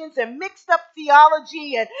notions and mixed up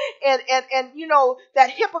theology and you know, that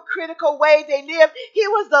hypocritical way they lived. He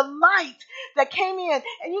was the light that came in.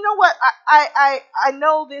 And you know what? I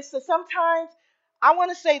know this, that sometimes I want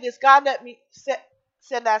to say this. God let me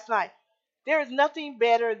said last night, there is nothing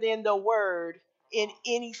better than the word in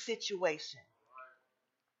any situation.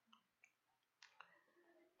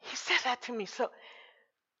 He said that to me. So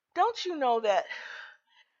don't you know that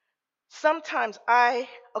sometimes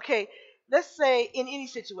let's say in any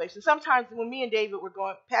situation, sometimes when me and David were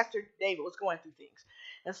going, Pastor David was going through things,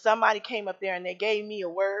 and somebody came up there and they gave me a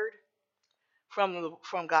word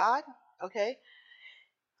from God, okay?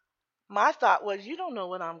 My thought was, you don't know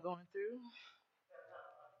what I'm going through.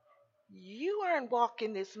 You aren't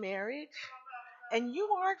walking this marriage, and you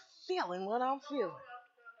aren't feeling what I'm feeling.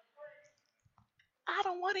 I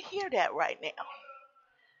don't want to hear that right now.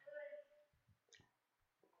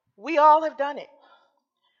 We all have done it.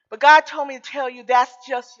 But God told me to tell you that's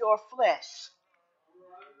just your flesh.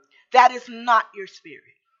 That is not your spirit.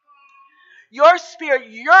 Your spirit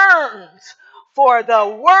yearns for the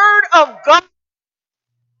word of God.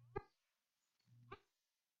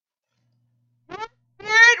 Your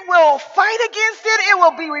spirit will fight against it. It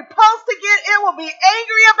will be repulsed against it. It will be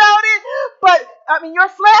angry about it. Your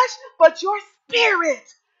flesh, but your spirit.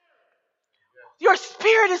 Your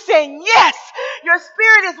spirit is saying yes. Your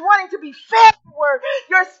spirit is wanting to be fed the word.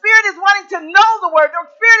 Your spirit is wanting to know the word. Your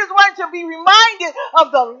spirit is wanting to be reminded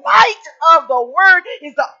of the light of the word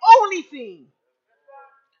is the only thing.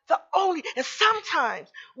 And sometimes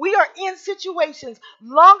we are in situations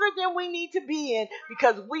longer than we need to be in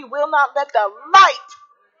because we will not let the light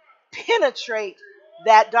penetrate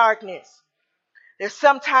that darkness. There's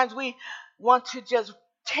sometimes we want to just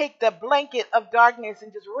take the blanket of darkness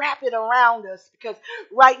and just wrap it around us because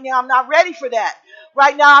right now I'm not ready for that.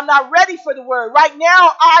 Right now I'm not ready for the word. Right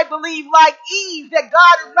now I believe like Eve that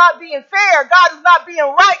God is not being fair. God is not being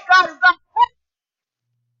right. God is not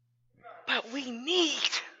fair. But we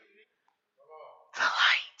need the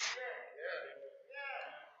light.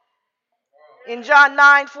 In John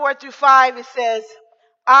 9:4-5 it says,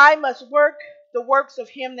 I must work the works of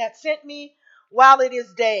him that sent me while it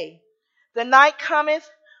is day. The night cometh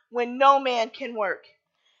when no man can work.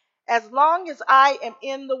 As long as I am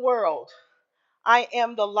in the world, I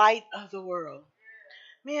am the light of the world.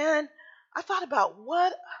 Man, I thought about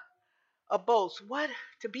what a boast. What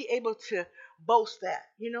to be able to boast that.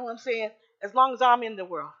 You know what I'm saying? As long as I'm in the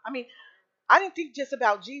world. I didn't think just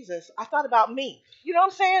about Jesus. I thought about me. You know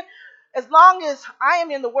what I'm saying? As long as I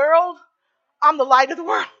am in the world, I'm the light of the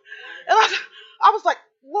world. And I was like,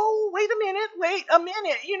 whoa, wait a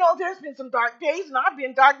minute. You know, there's been some dark days and I've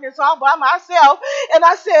been darkness all by myself. And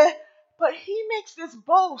I said, but he makes this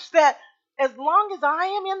boast that as long as I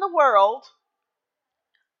am in the world,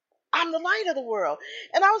 I'm the light of the world.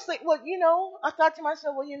 And I was like, well, I thought to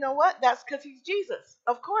myself, well, you know what? That's because he's Jesus,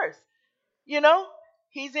 of course.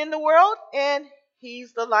 He's in the world and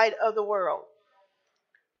he's the light of the world.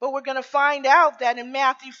 But we're going to find out that in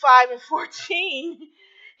Matthew 5:14,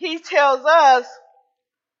 he tells us,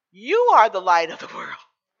 you are the light of the world.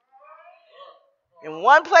 In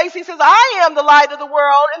one place he says, I am the light of the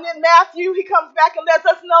world. And then Matthew, he comes back and lets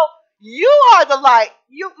us know, you are the light.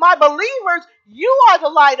 You, my believers, you are the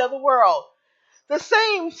light of the world. The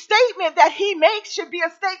same statement that he makes should be a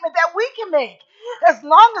statement that we can make. As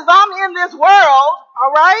long as I'm in this world,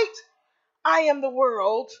 all right, I am the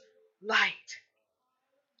world's light.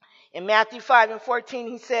 In Matthew 5:14,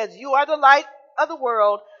 he says, you are the light of the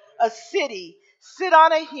world. A city sit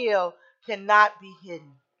on a hill cannot be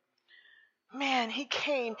hidden. Man, he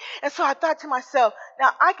came. And so I thought to myself,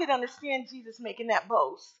 now I could understand Jesus making that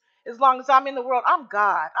boast. As long as I'm in the world, I'm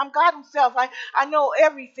God. I'm God himself. I know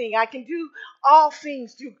everything. I can do all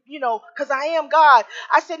things through, because I am God.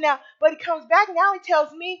 I said now, but he comes back now, he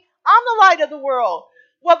tells me, I'm the light of the world.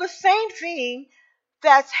 Well, the same thing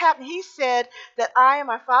that's happened. He said that I and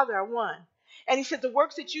my Father are one. And he said, the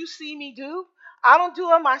works that you see me do, I don't do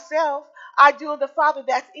them myself. I do the Father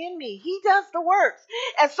that's in me. He does the works.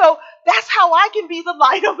 And so that's how I can be the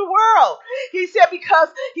light of the world. He said, because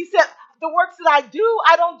he said, the works that I do,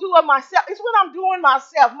 I don't do of myself. It's what I'm doing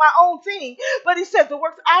myself, my own thing. But he said, the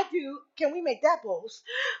works I do, can we make that boast?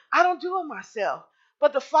 I don't do it myself.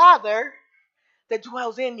 But the Father that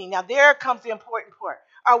dwells in me. Now there comes the important part.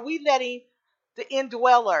 Are we letting the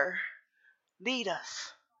indweller lead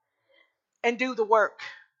us and do the work?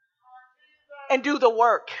 And do the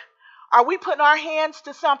work. Are we putting our hands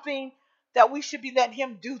to something that we should be letting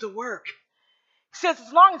him do the work? He says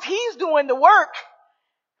as long as he's doing the work,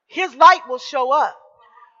 his light will show up.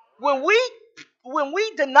 When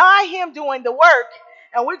we deny him doing the work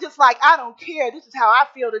and we're just like, I don't care, this is how I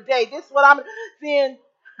feel today, this is what then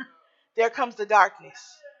there comes the darkness.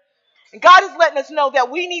 And God is letting us know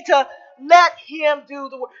that we need to let him do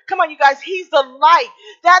the work. Come on, you guys. He's the light.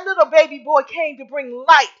 That little baby boy came to bring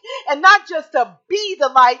light. And not just to be the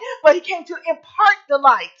light, but he came to impart the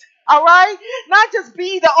light. All right? Not just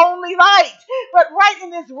be the only light. But right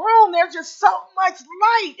in this room, there's just so much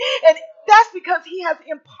light. And that's because he has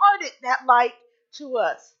imparted that light to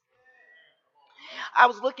us. I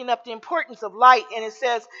was looking up the importance of light, and it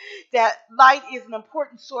says that light is an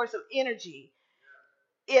important source of energy.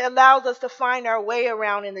 It allows us to find our way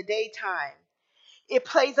around in the daytime. It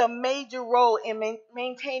plays a major role in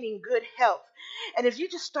maintaining good health. And if you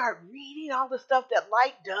just start reading all the stuff that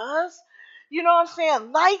light does, you know what I'm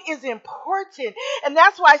saying? Light is important. And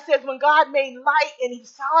that's why it says when God made light and he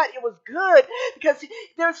saw it, it was good. Because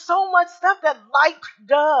there's so much stuff that light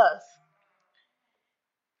does.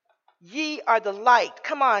 Ye are the light.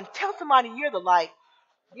 Come on, tell somebody you're the light.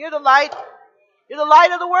 You're the light. You're the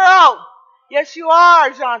light of the world. Yes, you are,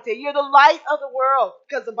 Jante. You're the light of the world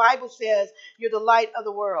because the Bible says you're the light of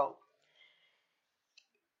the world.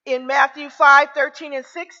 In Matthew 5:13 and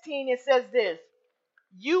 16, it says this.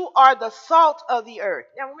 You are the salt of the earth.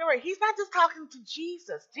 Now remember, he's not just talking to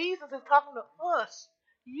Jesus. Jesus is talking to us.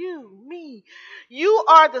 You, me. You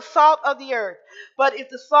are the salt of the earth. But if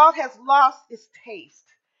the salt has lost its taste,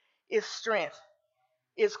 its strength,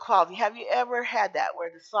 its quality. Have you ever had that where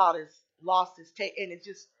the salt has lost its taste and it's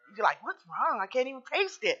just, you're like, what's wrong? I can't even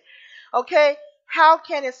taste it. Okay? How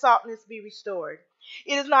can its saltness be restored?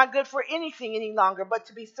 It is not good for anything any longer, but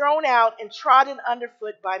to be thrown out and trodden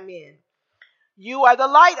underfoot by men. You are the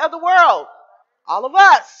light of the world. All of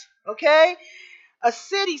us. Okay? A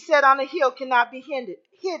city set on a hill cannot be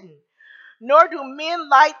hidden. Nor do men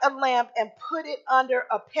light a lamp and put it under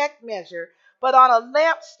a peck measure, but on a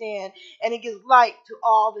lampstand, and it gives light to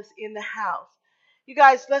all that's in the house. You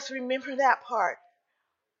guys, let's remember that part.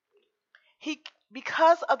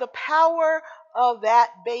 Because of the power of that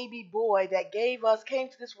baby boy that came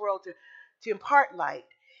to this world to impart light,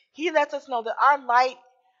 he lets us know that our light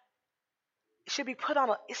should be put on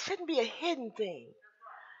it shouldn't be a hidden thing.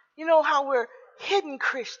 You know how we're hidden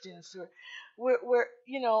Christians, or we're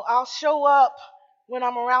I'll show up when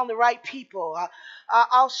I'm around the right people.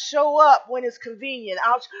 I'll show up when it's convenient.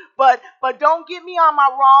 But don't get me on my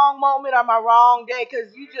wrong moment or my wrong day,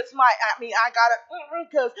 because you just might. I gotta,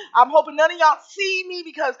 because I'm hoping none of y'all see me,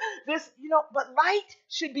 because this, But light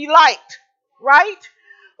should be light, right?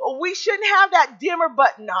 We shouldn't have that dimmer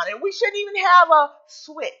button on it. We shouldn't even have a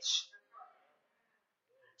switch.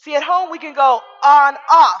 See, at home we can go on,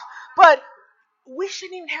 off, but we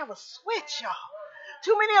shouldn't even have a switch, y'all.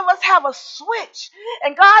 Too many of us have a switch.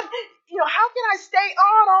 And God, how can I stay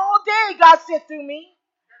on all day? God said through me.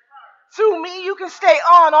 Through me, you can stay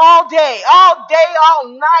on all day, all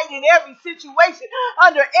night, in every situation,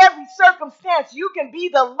 under every circumstance. You can be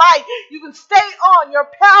the light. You can stay on. Your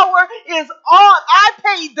power is on. I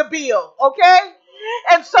paid the bill, okay?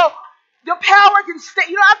 And so the power can stay.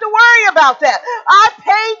 You don't have to worry about that. I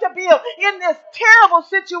paid the bill in this terrible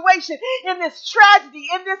situation, in this tragedy,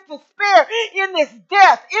 in this despair, in this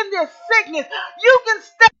death, in this sickness. You can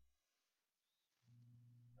stay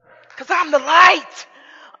because I'm the light.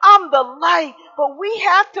 I'm the light. But we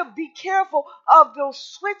have to be careful of those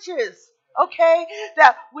switches, okay?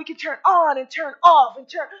 That we can turn on and turn off and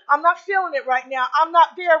turn. I'm not feeling it right now. I'm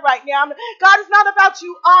not there right now. God is not about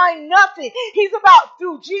you eyeing nothing. He's about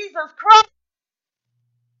through Jesus Christ.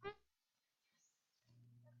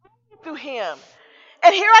 Through him.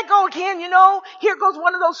 And here I go again, here goes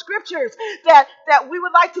one of those scriptures that we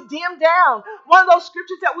would like to dim down. One of those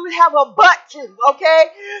scriptures that we would have a but to, okay?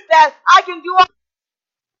 That I can do all.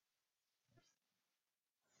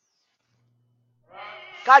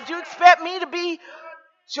 God, you expect me to be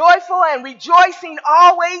joyful and rejoicing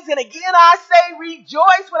always. And again, I say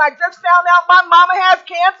rejoice when I just found out my mama has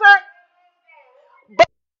cancer. But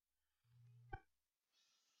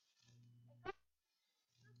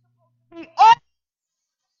we all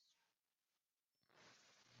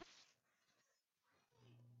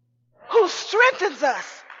who strengthens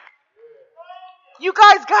us. You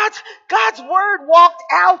guys, God's word walked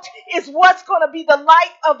out is what's going to be the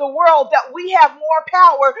light of the world, that we have more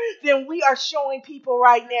power than we are showing people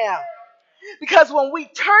right now. Because when we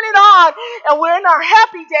turn it on and we're in our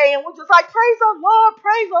happy day and we're just like, praise the Lord,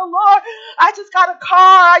 praise the Lord. I just got a car.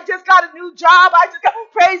 I just got a new job.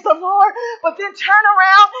 Praise the Lord. But then turn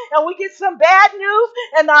around and we get some bad news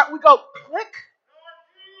and we go, click.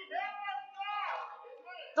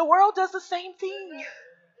 The world does the same thing.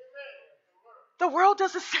 The world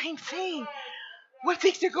does the same thing. When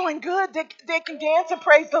things are going good, they can dance and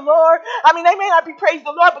praise the Lord. I mean, they may not be praise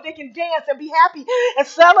the Lord, but they can dance and be happy and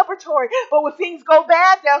celebratory. But when things go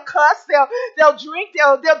bad, they'll cuss, they'll drink,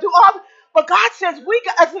 they'll do all. But God says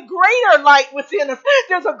there's a greater light within us.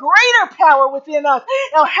 There's a greater power within us.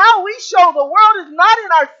 And how we show the world is not in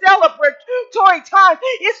our celebratory time.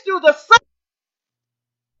 It's through the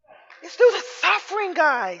suffering,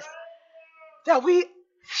 guys, that we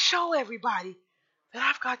show everybody that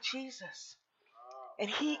I've got Jesus. And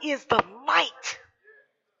He is the light.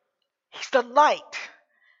 He's the light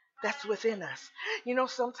that's within us.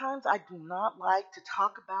 Sometimes I do not like to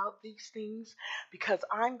talk about these things because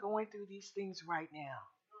I'm going through these things right now.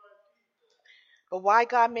 But why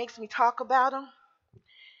God makes me talk about them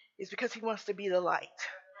is because He wants to be the light.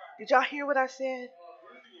 Did y'all hear what I said?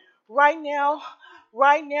 Right now,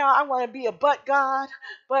 I want to be a but God,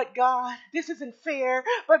 this isn't fair.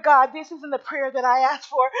 But God, this isn't the prayer that I asked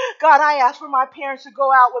for. God, I asked for my parents to go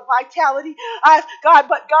out with vitality. I asked God,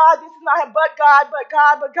 but God, this is not a but God.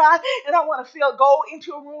 And I want to go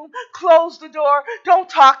into a room, close the door, don't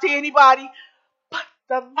talk to anybody. But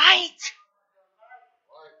the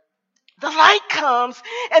light comes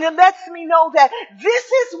and it lets me know that this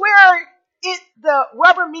is where the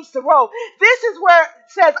rubber meets the road. This is where it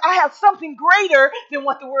says I have something greater than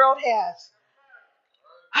what the world has.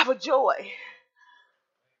 I have a joy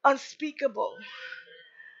unspeakable,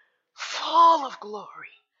 full of glory.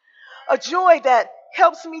 A joy that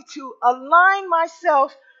helps me to align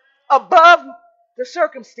myself above the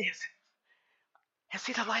circumstances and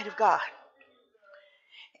see the light of God.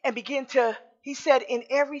 And he said, in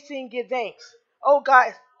everything give thanks. Oh,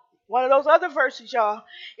 guys, one of those other verses, y'all.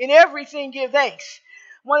 In everything give thanks.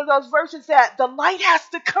 One of those verses that the light has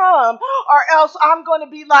to come or else I'm going to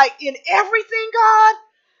be like, in everything, God?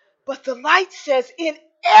 But the light says, in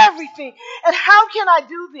everything. And how can I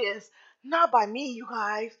do this? Not by me, you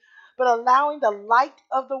guys, but allowing the light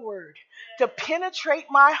of the word to penetrate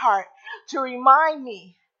my heart, to remind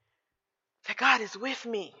me that God is with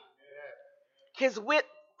me. His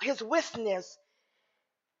witness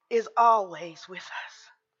is always with us.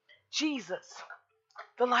 Jesus,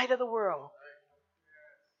 the light of the world.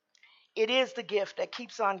 It is the gift that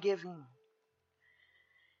keeps on giving.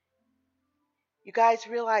 You guys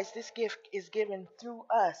realize this gift is given through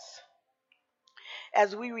us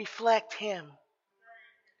as we reflect Him.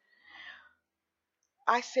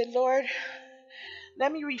 I said, Lord,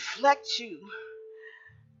 let me reflect You.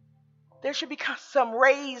 There should be some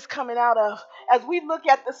rays coming out of, as we look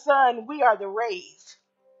at the sun, we are the rays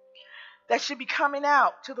that should be coming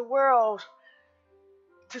out to the world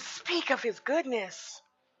to speak of His goodness.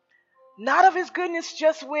 Not of His goodness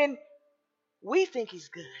just when we think He's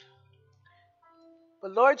good.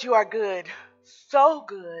 But Lord, You are good, so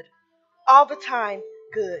good, all the time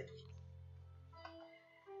good.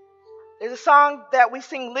 There's a song that we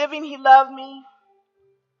sing, Living He Loved Me,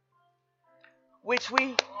 which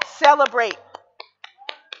we celebrate.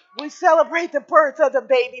 We celebrate the birth of the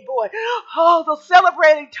baby boy. Oh, those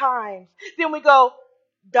celebrating times. Then we go,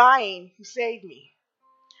 dying, He saved me.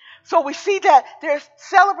 So we see that there's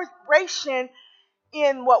celebration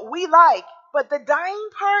in what we like, but the dying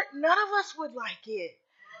part, none of us would like it.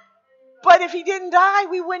 But if He didn't die,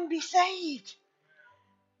 we wouldn't be saved.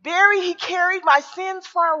 Buried, He carried my sins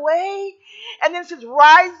far away. And then since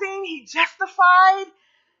rising, He justified,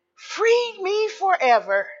 freed me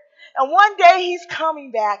forever. And one day He's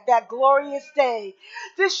coming back, that glorious day.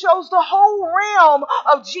 This shows the whole realm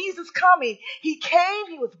of Jesus coming. He came,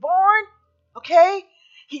 He was born, okay?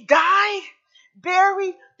 He died,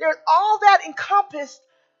 buried. There's all that encompassed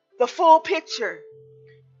the full picture.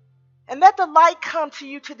 And let the light come to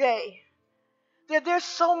you today. There's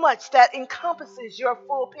so much that encompasses your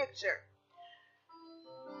full picture.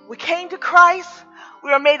 We came to Christ.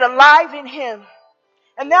 We were made alive in Him.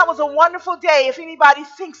 And that was a wonderful day if anybody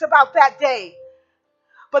thinks about that day.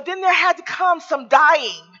 But then there had to come some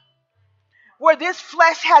dying, where this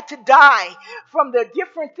flesh had to die from the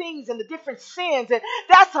different things and the different sins. And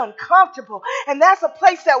that's uncomfortable. And that's a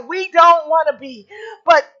place that we don't want to be.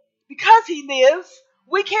 But because He lives,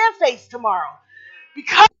 we can face tomorrow.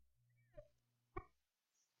 Because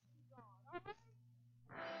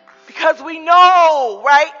we know,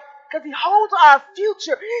 right? Because He holds our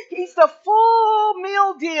future. He's the full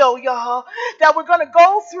meal deal, y'all, that we're going to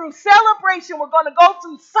go through celebration. We're going to go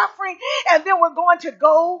through suffering. And then we're going to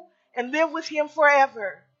go and live with Him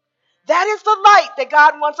forever. That is the light that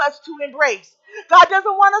God wants us to embrace. God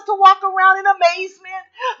doesn't want us to walk around in amazement.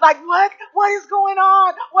 Like, what? What is going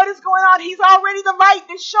on? What is going on? He's already the light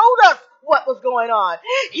that showed us what was going on.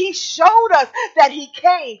 He showed us that He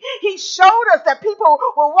came. He showed us that people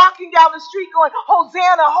were walking down the street going,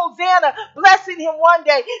 Hosanna, Hosanna, blessing Him one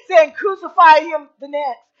day, saying, crucify Him the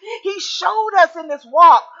next. He showed us in this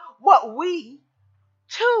walk what we,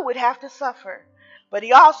 too, would have to suffer. But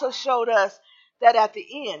He also showed us that at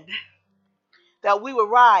the end, that we will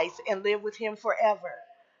rise and live with Him forever.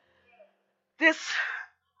 This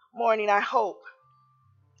morning, I hope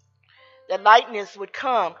that lightness would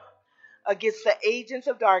come against the agents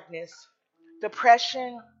of darkness,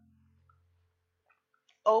 depression,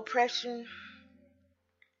 oppression,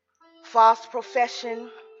 false profession,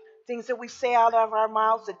 things that we say out of our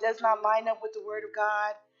mouths that does not line up with the Word of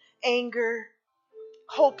God, anger,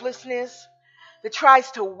 hopelessness that tries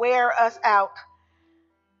to wear us out.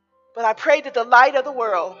 But I pray that the light of the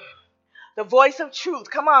world, the voice of truth,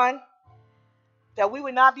 come on, that we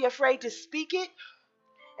would not be afraid to speak it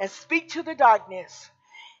and speak to the darkness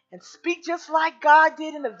and speak just like God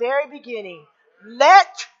did in the very beginning.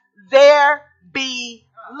 Let there be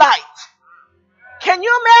light. Can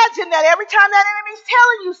you imagine that every time that enemy's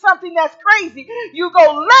telling you something that's crazy, you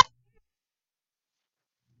go, let,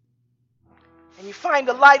 and you find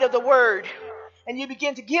the light of the Word. And you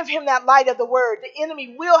begin to give him that light of the Word. The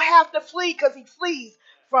enemy will have to flee because he flees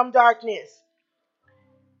from darkness.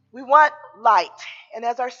 We want light. And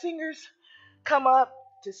as our singers come up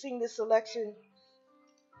to sing this selection,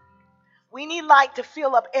 we need light to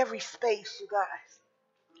fill up every space, you guys.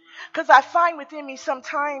 Because I find within me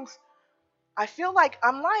sometimes I feel like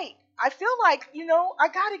I'm light. I feel like, I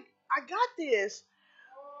got this.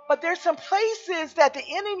 But there's some places that the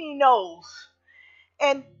enemy knows.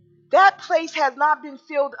 And that place has not been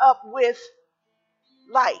filled up with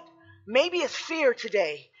light. Maybe it's fear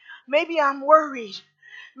today. Maybe I'm worried.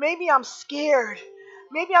 Maybe I'm scared.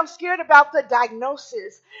 Maybe I'm scared about the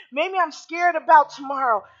diagnosis. Maybe I'm scared about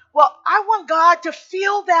tomorrow. Well, I want God to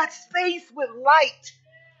fill that space with light.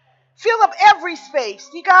 Fill up every space.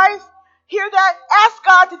 You guys hear that? Ask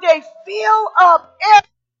God today, fill up every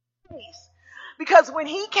space. Because when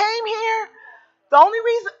He came here, the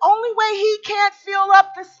only way He can't fill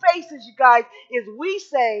up the spaces, you guys, is we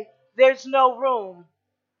say, there's no room.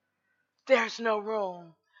 There's no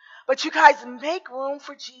room. But you guys, make room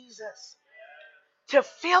for Jesus to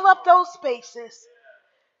fill up those spaces.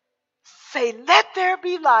 Say, let there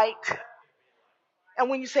be light. And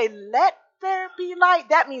when you say, let there be light,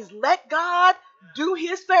 that means let God do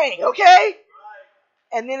His thing, okay?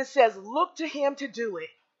 And then it says, look to Him to do it.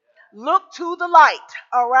 Look to the light,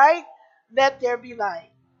 all right? Let there be light.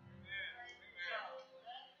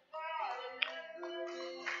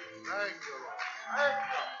 Thank you, Lord. Thank you.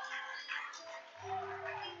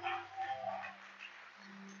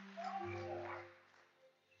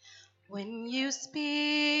 When you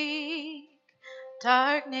speak,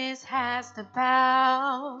 darkness has to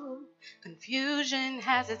bow. Confusion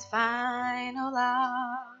has its final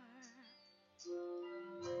hour.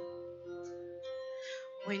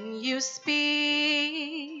 When you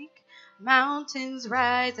speak, mountains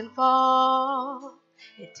rise and fall.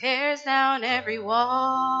 It tears down every wall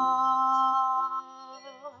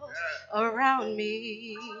around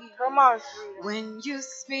me. Come on, When you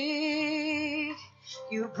speak,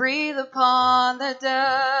 you breathe upon the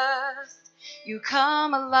dust. You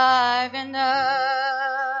come alive in us.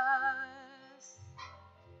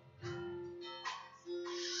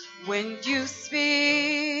 When you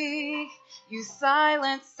speak, you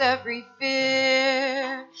silence every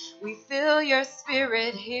fear. We feel your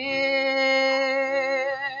spirit here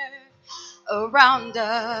around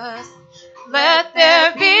us. Let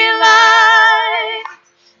there be light.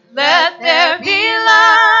 Let there be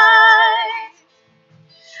light.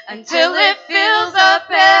 until it fills up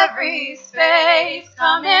every space.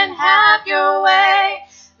 Come and have your way.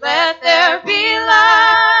 Let there be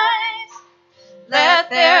light. Let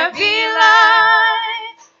there be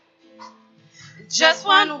light. Just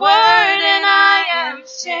one word and I am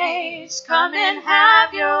changed. Come and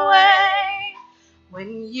have your way.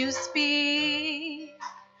 When you speak,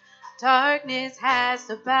 darkness has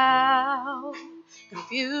to bow.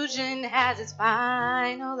 Confusion has its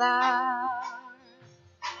final hour.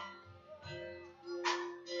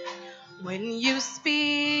 When you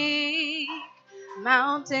speak,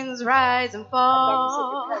 mountains rise and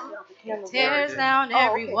fall. It tears down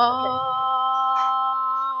every wall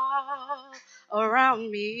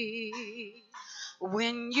around me.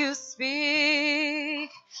 When you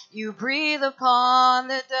speak, you breathe upon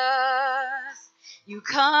the dust. You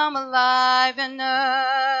come alive in us.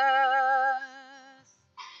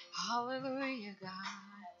 Hallelujah, God.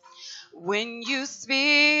 When you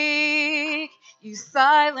speak, you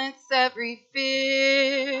silence every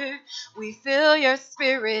fear. We feel your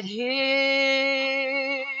spirit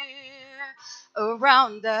here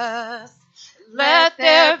around us. Let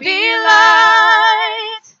there be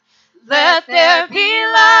light. Let there be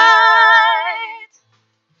light.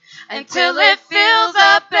 Until it fills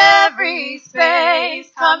up every space.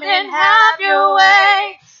 Come and have your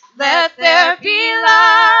way. Let there be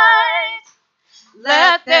light.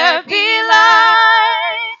 Let there be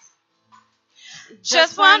light.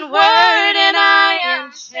 Just one word and I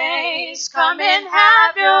am changed. Come and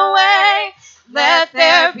have your way. Let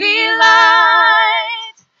there be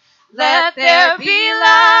light. Let there be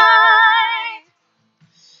light.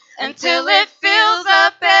 Until it fills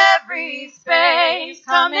up every space.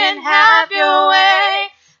 Come and have your way.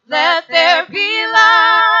 Let there be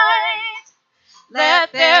light.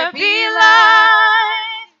 Let there be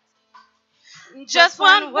light. Just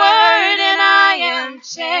one word and I am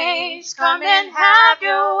changed. Come and have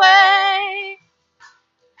your way.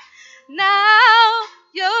 Now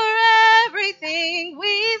you're everything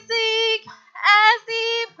we seek. As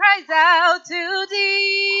deep cries out to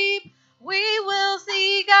deep, we will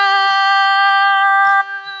see God.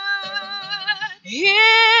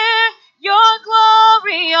 Hear your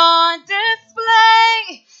glory on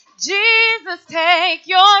display. Jesus, take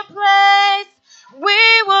your place.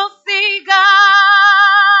 We will see God.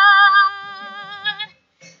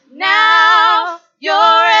 Now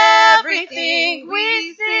you're everything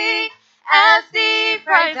we seek. As deep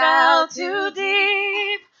cries out to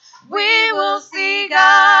deep, we will see God.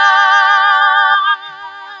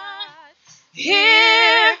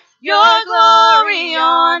 Hear your glory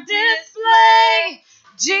on display.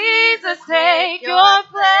 Jesus, take your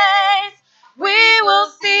place. We will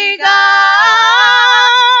see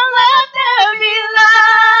God. Let there be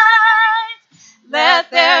light.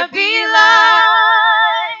 Let there be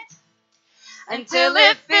light. Until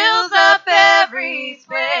it fills up every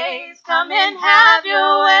space. Come and have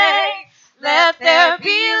your way. Let there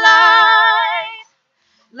be light.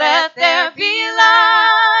 Let there be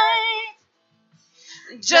light.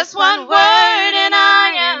 Just one word and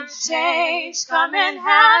I am changed. Come and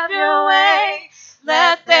have your way.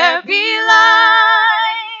 Let there be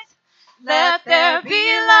light. Let there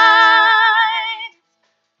be light.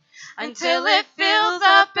 Until it fills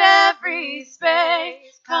up every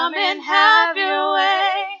space. Come and have your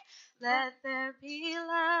way. Let there be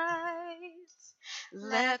light.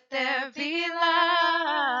 Let there be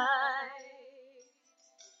light.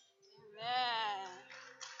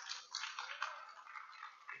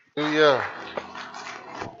 Hallelujah.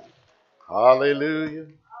 Hallelujah.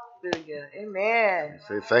 Hallelujah. Amen.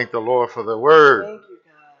 Say thank the Lord for the word. Thank you,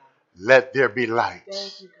 God. Let there be light.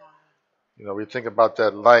 Thank you, God. You know, we think about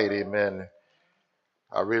that light, amen.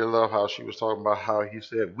 I really love how she was talking about how he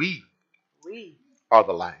said, we We. are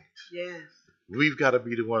the light. Yes. We've got to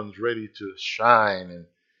be the ones ready to shine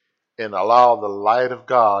and allow the light of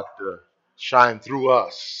God to shine through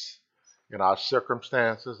us in our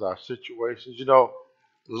circumstances, our situations. You know,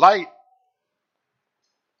 light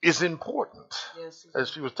is important. Yes. As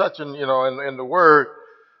she was touching, you know, in the word.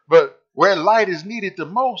 But where light is needed the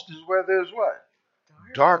most is where there's what?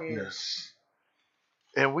 Darkness.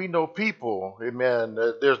 And we know people, amen,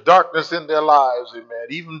 there's darkness in their lives, amen.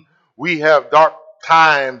 Even we have dark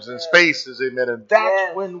times and spaces, amen. And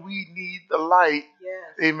that's when we need the light,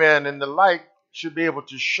 amen. And the light should be able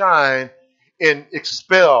to shine and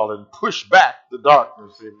expel and push back the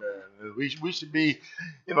darkness, amen. And we should be,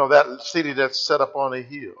 you know, that city that's set up on a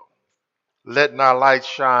hill, letting our light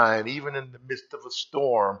shine even in the midst of a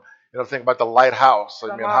storm. You know, think about the lighthouse.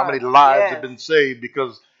 I mean, how many lives have been saved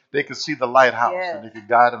because they could see the lighthouse and they could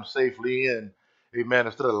guide them safely in. Amen.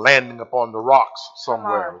 Instead of landing upon the rocks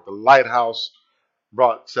somewhere. The lighthouse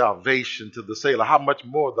brought salvation to the sailor. How much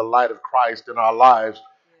more the light of Christ in our lives,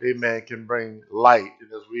 amen, can bring light.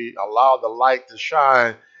 And as we allow the light to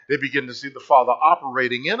shine, they begin to see the Father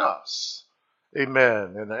operating in us.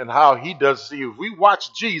 Amen. And how he does see. If we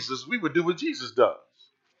watch Jesus, we would do what Jesus does.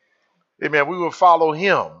 Amen. We will follow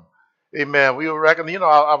him. Amen. We will reckon,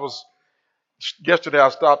 I was, yesterday I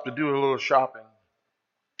stopped to do a little shopping,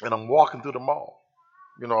 and I'm walking through the mall.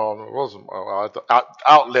 There was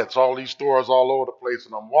outlets, all these stores all over the place,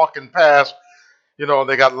 and I'm walking past. They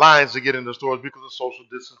got lines to get in the stores because of social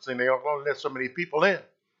distancing. They don't let so many people in.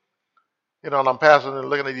 And I'm passing and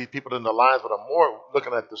looking at these people in the lines, but I'm more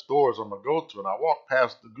looking at the stores I'm going to go to. And I walk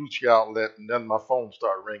past the Gucci outlet, and then my phone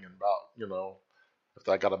started ringing about, if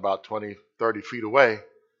I got about 20, 30 feet away.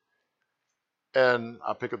 And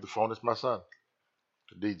I pick up the phone. It's my son,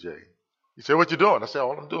 the DJ. He said, "What you doing?" I said,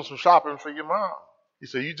 "Oh, I'm doing some shopping for your mom." He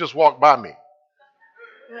said, "You just walked by me."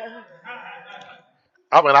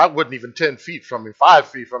 I wasn't even 10 feet from him, 5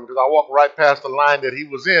 feet from him, because I walked right past the line that he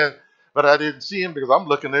was in, but I didn't see him because I'm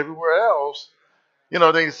looking everywhere else.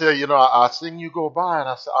 Then he said, I seen you go by, and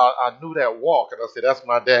I said, I knew that walk, and I said, "That's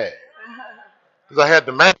my dad." Because I had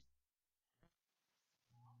the man,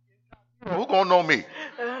 who gonna know me?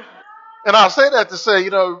 And I say that to say,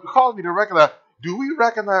 cause me to recognize, do we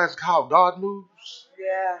recognize how God moves?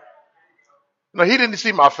 Yeah. He didn't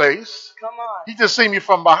see my face. Come on. He just seen me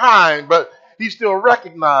from behind, but he still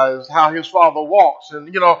recognized how his Father walks.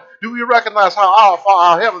 And, do we recognize how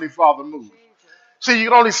our Heavenly Father moves? See, you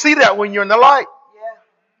can only see that when you're in the light.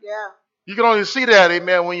 Yeah. You can only see that,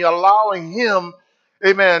 amen, when you're allowing him,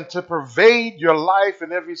 amen, to pervade your life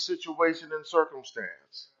in every situation and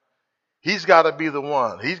circumstance. He's got to be the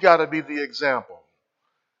one. He's got to be the example.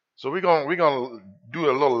 So we're gonna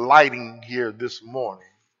do a little lighting here this morning.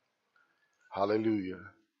 Hallelujah.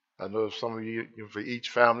 I know some of you, for each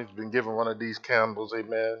family, has been given one of these candles,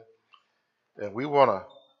 amen. And we want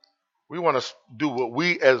to do what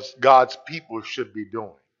we as God's people should be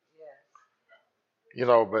doing.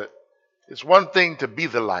 But it's one thing to be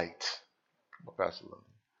the light,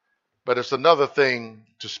 but it's another thing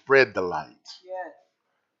to spread the light,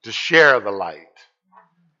 to share the light.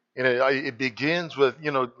 And it begins with,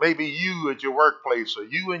 maybe you at your workplace, or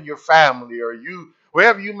you and your family, or you,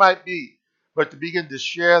 wherever you might be, but to begin to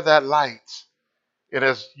share that light. And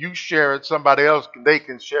as you share it, somebody else, they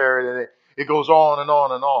can share it, and it goes on and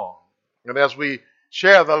on and on. And as we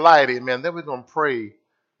share the light, amen, then we're going to pray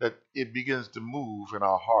that it begins to move in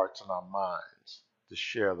our hearts and our minds to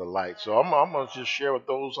share the light. So I'm going to just share with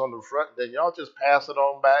those on the front, then y'all just pass it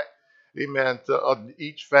on back, amen, to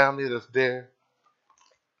each family that's there.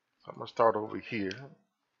 I'm going to start over here.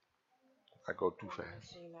 I go too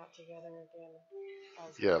fast.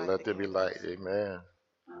 Yeah, let there be light. Amen.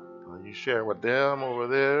 You share with them over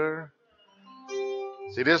there.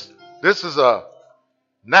 See, this is a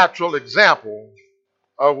natural example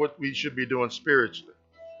of what we should be doing spiritually.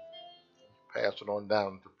 Pass it on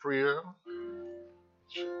down to prayer.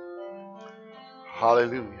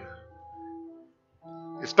 Hallelujah.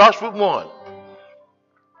 It starts with one.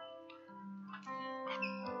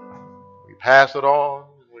 We pass it on.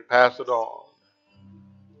 We pass it on.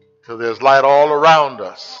 Till there's light all around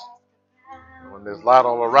us. And when there's light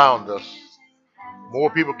all around us,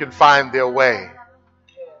 more people can find their way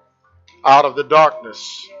out of the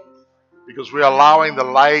darkness, because we're allowing the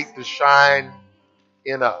light to shine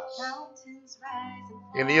in us.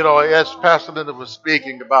 And as Pastor Linda was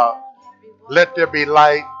speaking about, let there be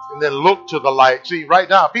light, and then look to the light. See, right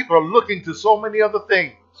now, people are looking to so many other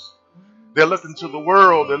things. They're looking to the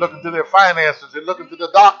world. They're looking to their finances. They're looking to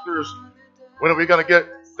the doctors. When are we going to get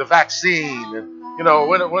the vaccine? And,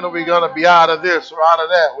 when are we going to be out of this or out of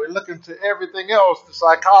that? We're looking to everything else, the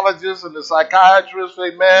psychologists and the psychiatrists,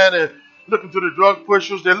 amen, and looking to the drug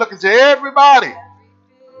pushers. They're looking to everybody.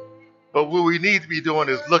 But what we need to be doing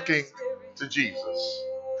is looking to Jesus,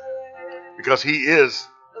 because he is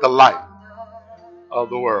the light of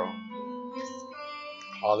the world.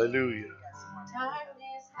 Hallelujah.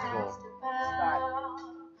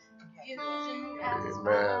 Amen.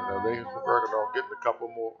 Now they're working on getting a couple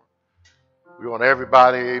more. We want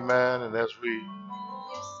everybody, amen, and as we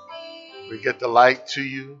get the light to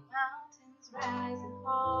you,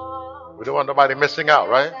 we don't want nobody missing out,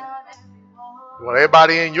 right? We want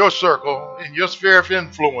everybody in your circle, in your sphere of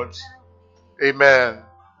influence, amen,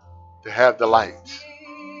 to have the light,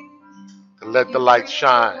 to let the light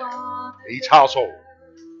shine in each household.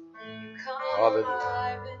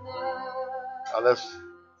 Hallelujah. Now let's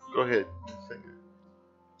go ahead and sing it.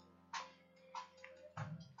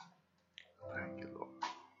 Thank you, Lord.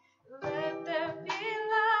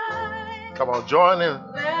 Come on, join in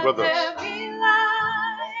Let with there us. be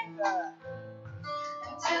light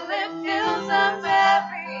until it fills up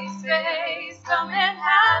every space. Come and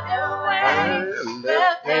have your way.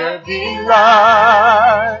 Let there be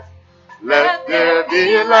light. Let there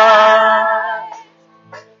be light.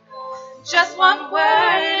 Just one word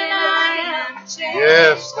and I am changed.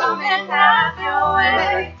 Yes, Lord. Come and have your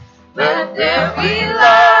way. Let there be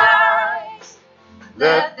light.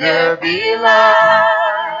 Let there be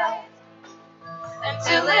light.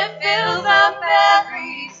 Until it fills up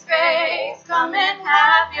every space. Come and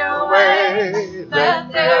have your way.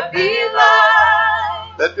 Let there be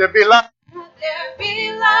light. Let there be light. Let there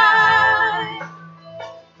be light.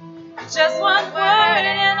 Just one word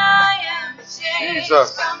and I am changed.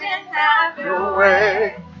 Jesus. Come and have your Your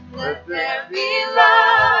way. way. Let there be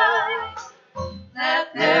light.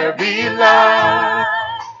 Let there There be be light. light.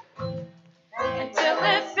 Until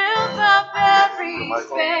it fills up every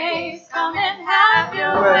space. Come and have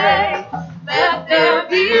your way. Let there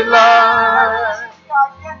be light.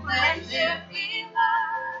 Let there be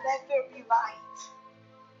light. Let there be light.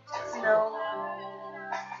 You know,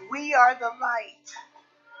 we are the light.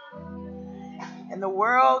 And the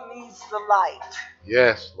world needs the light.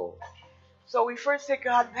 Yes, Lord. So we first say,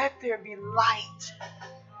 God, let there be light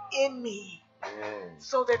in me.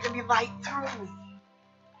 So there can be light through me.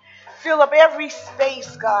 Fill up every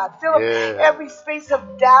space, God. Fill up Yeah. every space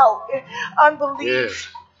of doubt, unbelief. Yes.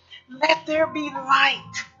 Let there be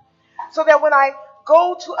light. So that when I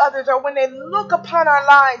go to others or when they look upon our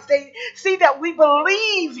lives, they see that we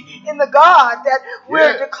believe in the God that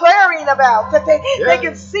we're Yeah. declaring about. That they Yeah.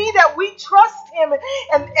 can see that we trust Him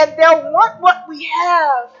and they'll want what we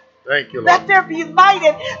have. Thank you, Let Lord. there be light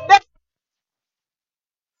and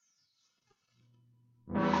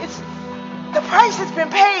the price has been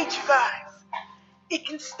paid, you guys. It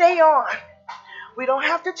can stay on. We don't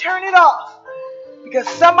have to turn it off. Because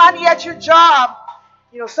somebody at your job,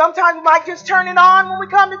 sometimes we might just turn it on when we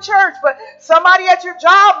come to church, but somebody at your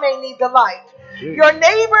job may need the light. Jeez. Your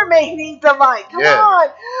neighbor may need the light. Come Yeah. on.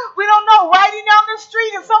 We don't know. Riding down the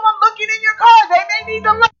street and someone looking in your car, they may need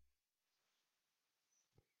the light.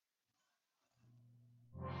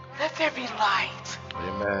 Let there be light.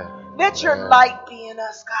 Amen. Let your Amen. light be in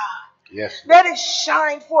us, God. Yes. Let it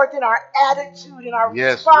shine forth in our attitude, in our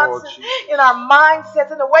Yes, Lord responses, Jesus. in our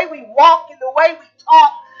mindsets, in the way we walk, in the way we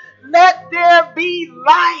talk. Let there be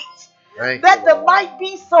light. Thank Let you, the Lord. light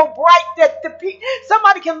be so bright that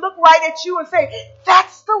somebody can look right at you and say,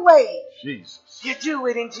 that's the way Jesus. you do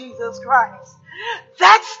it in Jesus Christ.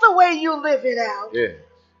 That's the way you live it out. Yeah.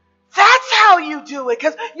 That's how you do it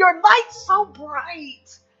because your light's so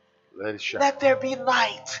bright. Let it shine. Let there be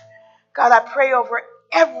light. God, I pray over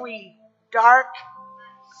every dark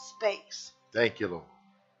space. Thank you, Lord.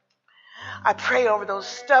 I pray over those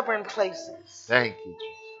stubborn places. Thank you,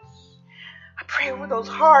 Jesus. I pray over those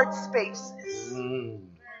hard spaces.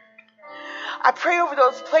 I pray over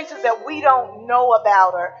those places that we don't know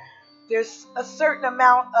about, or there's a certain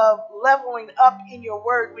amount of leveling up in your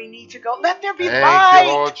word we need to go. Let there be Thank light,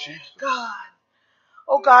 you, Lord Jesus. God.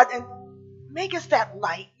 Oh, God, and make us that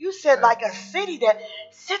light. You said like a city that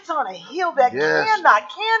sits on a hill that Yes.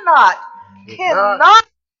 cannot.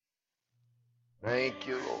 Thank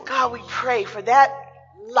you, Lord. God, we pray for that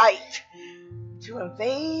light to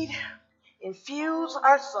invade, infuse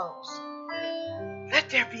our souls. Let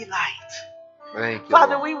there be light. Thank you,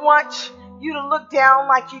 Father, Lord. we want you to look down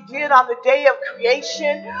like you did on the day of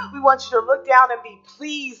creation. We want you to look down and be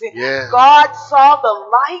pleased. And Yes. God saw the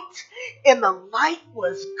light, and the light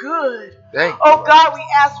was good. Thank you, Oh Lord. God, we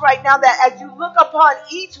ask right now that as you look upon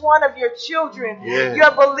each one of your children, Yes.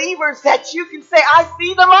 your believers, that you can say, I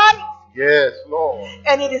see the light, Yes, Lord.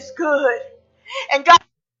 and it is good. And God,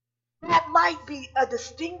 that might be a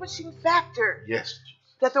distinguishing factor. Yes.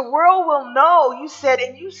 That the world will know, you said,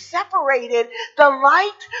 and you separated the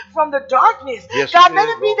light from the darkness. Yes, God, you let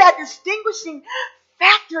did, it be Lord. that distinguishing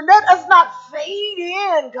factor. Let us not fade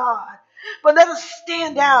in, God, but let us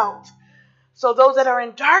stand out. So those that are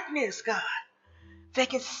in darkness, God, they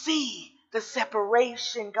can see the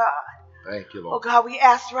separation, God. Thank you, Oh, Lord. God, we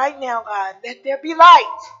ask right now, God, let there be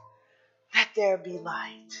light. Let there be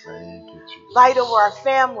light. Thank you, Jesus. Light over our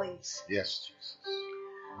families. Yes, Jesus.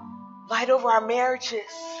 Light over our marriages.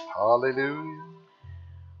 Hallelujah.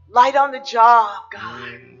 Light on the job,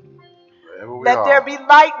 God. Wherever we Let are. there be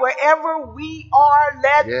light wherever we are.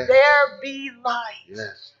 Let Yes. there be light.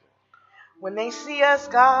 Yes. When they see us,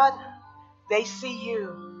 God, they see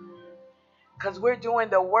you. Because we're doing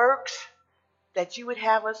the works that you would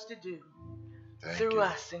have us to do Thank through you.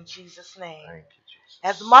 us in Jesus' name. Thank you, Jesus.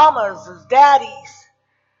 As mamas, as daddies,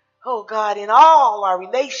 Oh God, in all our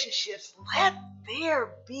relationships, let there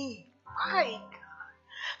be light.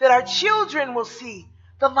 That our children will see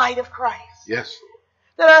the light of Christ. Yes.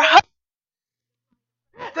 That our husbands,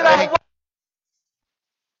 that our Thank, wives,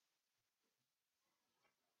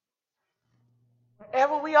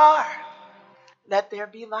 wherever we are, let there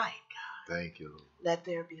be light. thank you, Lord. Let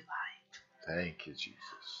there be light. Thank you, Jesus.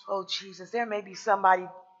 Oh Jesus, there may be somebody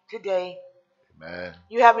today, Amen.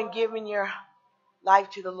 you haven't given your life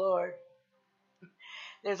to the Lord.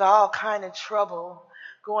 There's all kind of trouble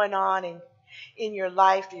going on in your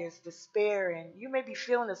life. There's despair, and you may be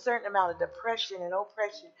feeling a certain amount of depression and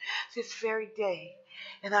oppression this very day.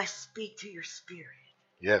 And I speak to your spirit.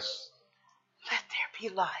 Yes. Let there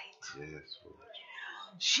be light. Yes, Lord.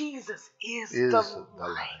 Jesus is Is the the light.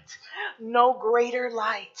 light. No greater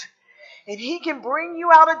light. And he can bring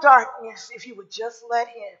you out of darkness if you would just let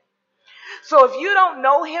him. So if you don't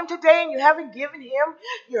know him today and you haven't given him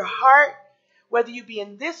your heart, whether you be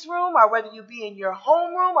in this room or whether you be in your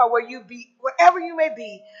homeroom or wherever you may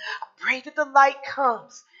be, I pray that the light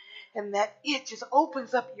comes and that it just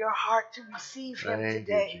opens up your heart to receive him Thank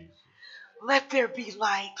today. you, Jesus. Let there be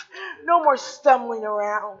light. No more stumbling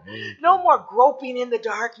around. Thank No you. more groping in the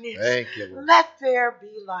darkness. Thank you, Lord. Let there be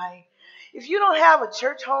light. If you don't have a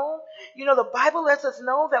church home, the Bible lets us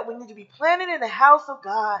know that we need to be planted in the house of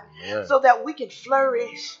God Amen. so that we can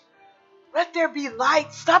flourish. Let there be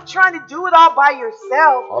light. Stop trying to do it all by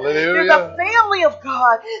yourself. There's a Hallelujah. family of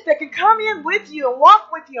God that can come in with you and walk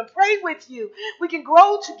with you and pray with you. We can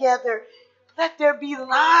grow together. Let there be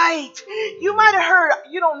light. You might have heard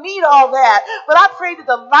you don't need all that, but I pray that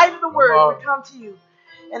the light of the word on. would come to you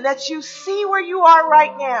and that you see where you are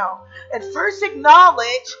right now and first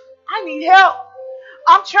acknowledge, I need help.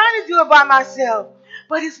 I'm trying to do it by myself,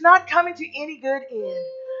 but it's not coming to any good end.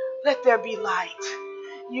 Let there be light.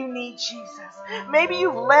 You need Jesus. Maybe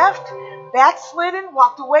you've left, backslidden,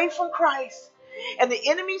 walked away from Christ. And the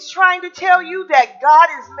enemy's trying to tell you that God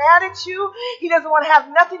is mad at you. He doesn't want to have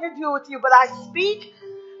nothing to do with you. But I speak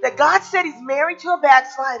that God said he's married to a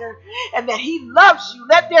backslider and that he loves you.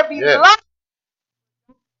 Let there be Yes. light.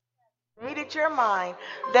 Made it your mind.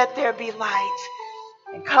 Let there be light.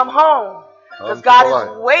 And come home. Because Come to God the is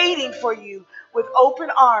light. waiting for you with open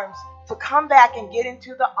arms to come back and get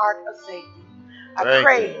into the ark of safety. I Thank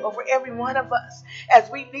pray you. over every one of us as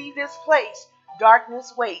we leave this place.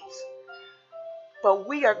 Darkness waits. But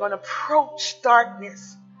we are going to approach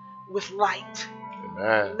darkness with light.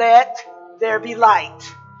 Amen. Let there be light.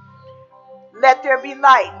 Let there be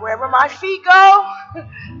light. Wherever my feet go,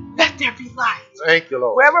 let there be light. Thank you,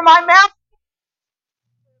 Lord. Wherever my mouth,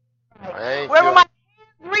 Thank wherever you. my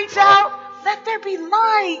hands reach out, let there be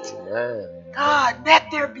light. Amen. God,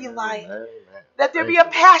 let there be light. Amen. Let there Thank be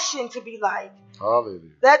a passion to be light. Hallelujah.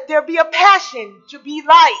 Let there be a passion to be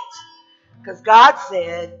light. Because God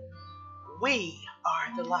said, we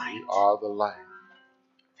are the light. We are the light.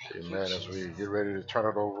 Thank you, Amen. As we Jesus. get ready to turn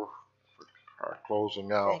it over for our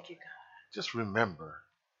closing out, Thank you, God. just remember,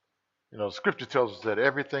 Scripture tells us that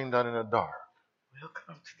everything done in the dark We'll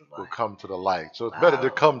come to the will light. come to the light. So it's better to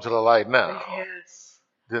Wow. come to the light now Yes.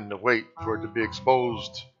 than to wait for it to be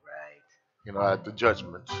exposed, Right. at the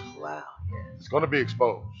judgment. Wow. It's going to be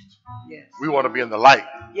exposed. Yes. We want to be in the light.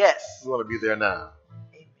 Yes. We want to be there now.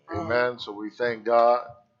 Amen. Amen. So we thank God.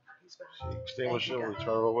 He's behind. Extinguish Thank you, him. God. We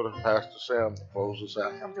turn it over to Pastor Sam to close us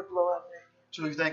out. Come to blow up. Truly, thank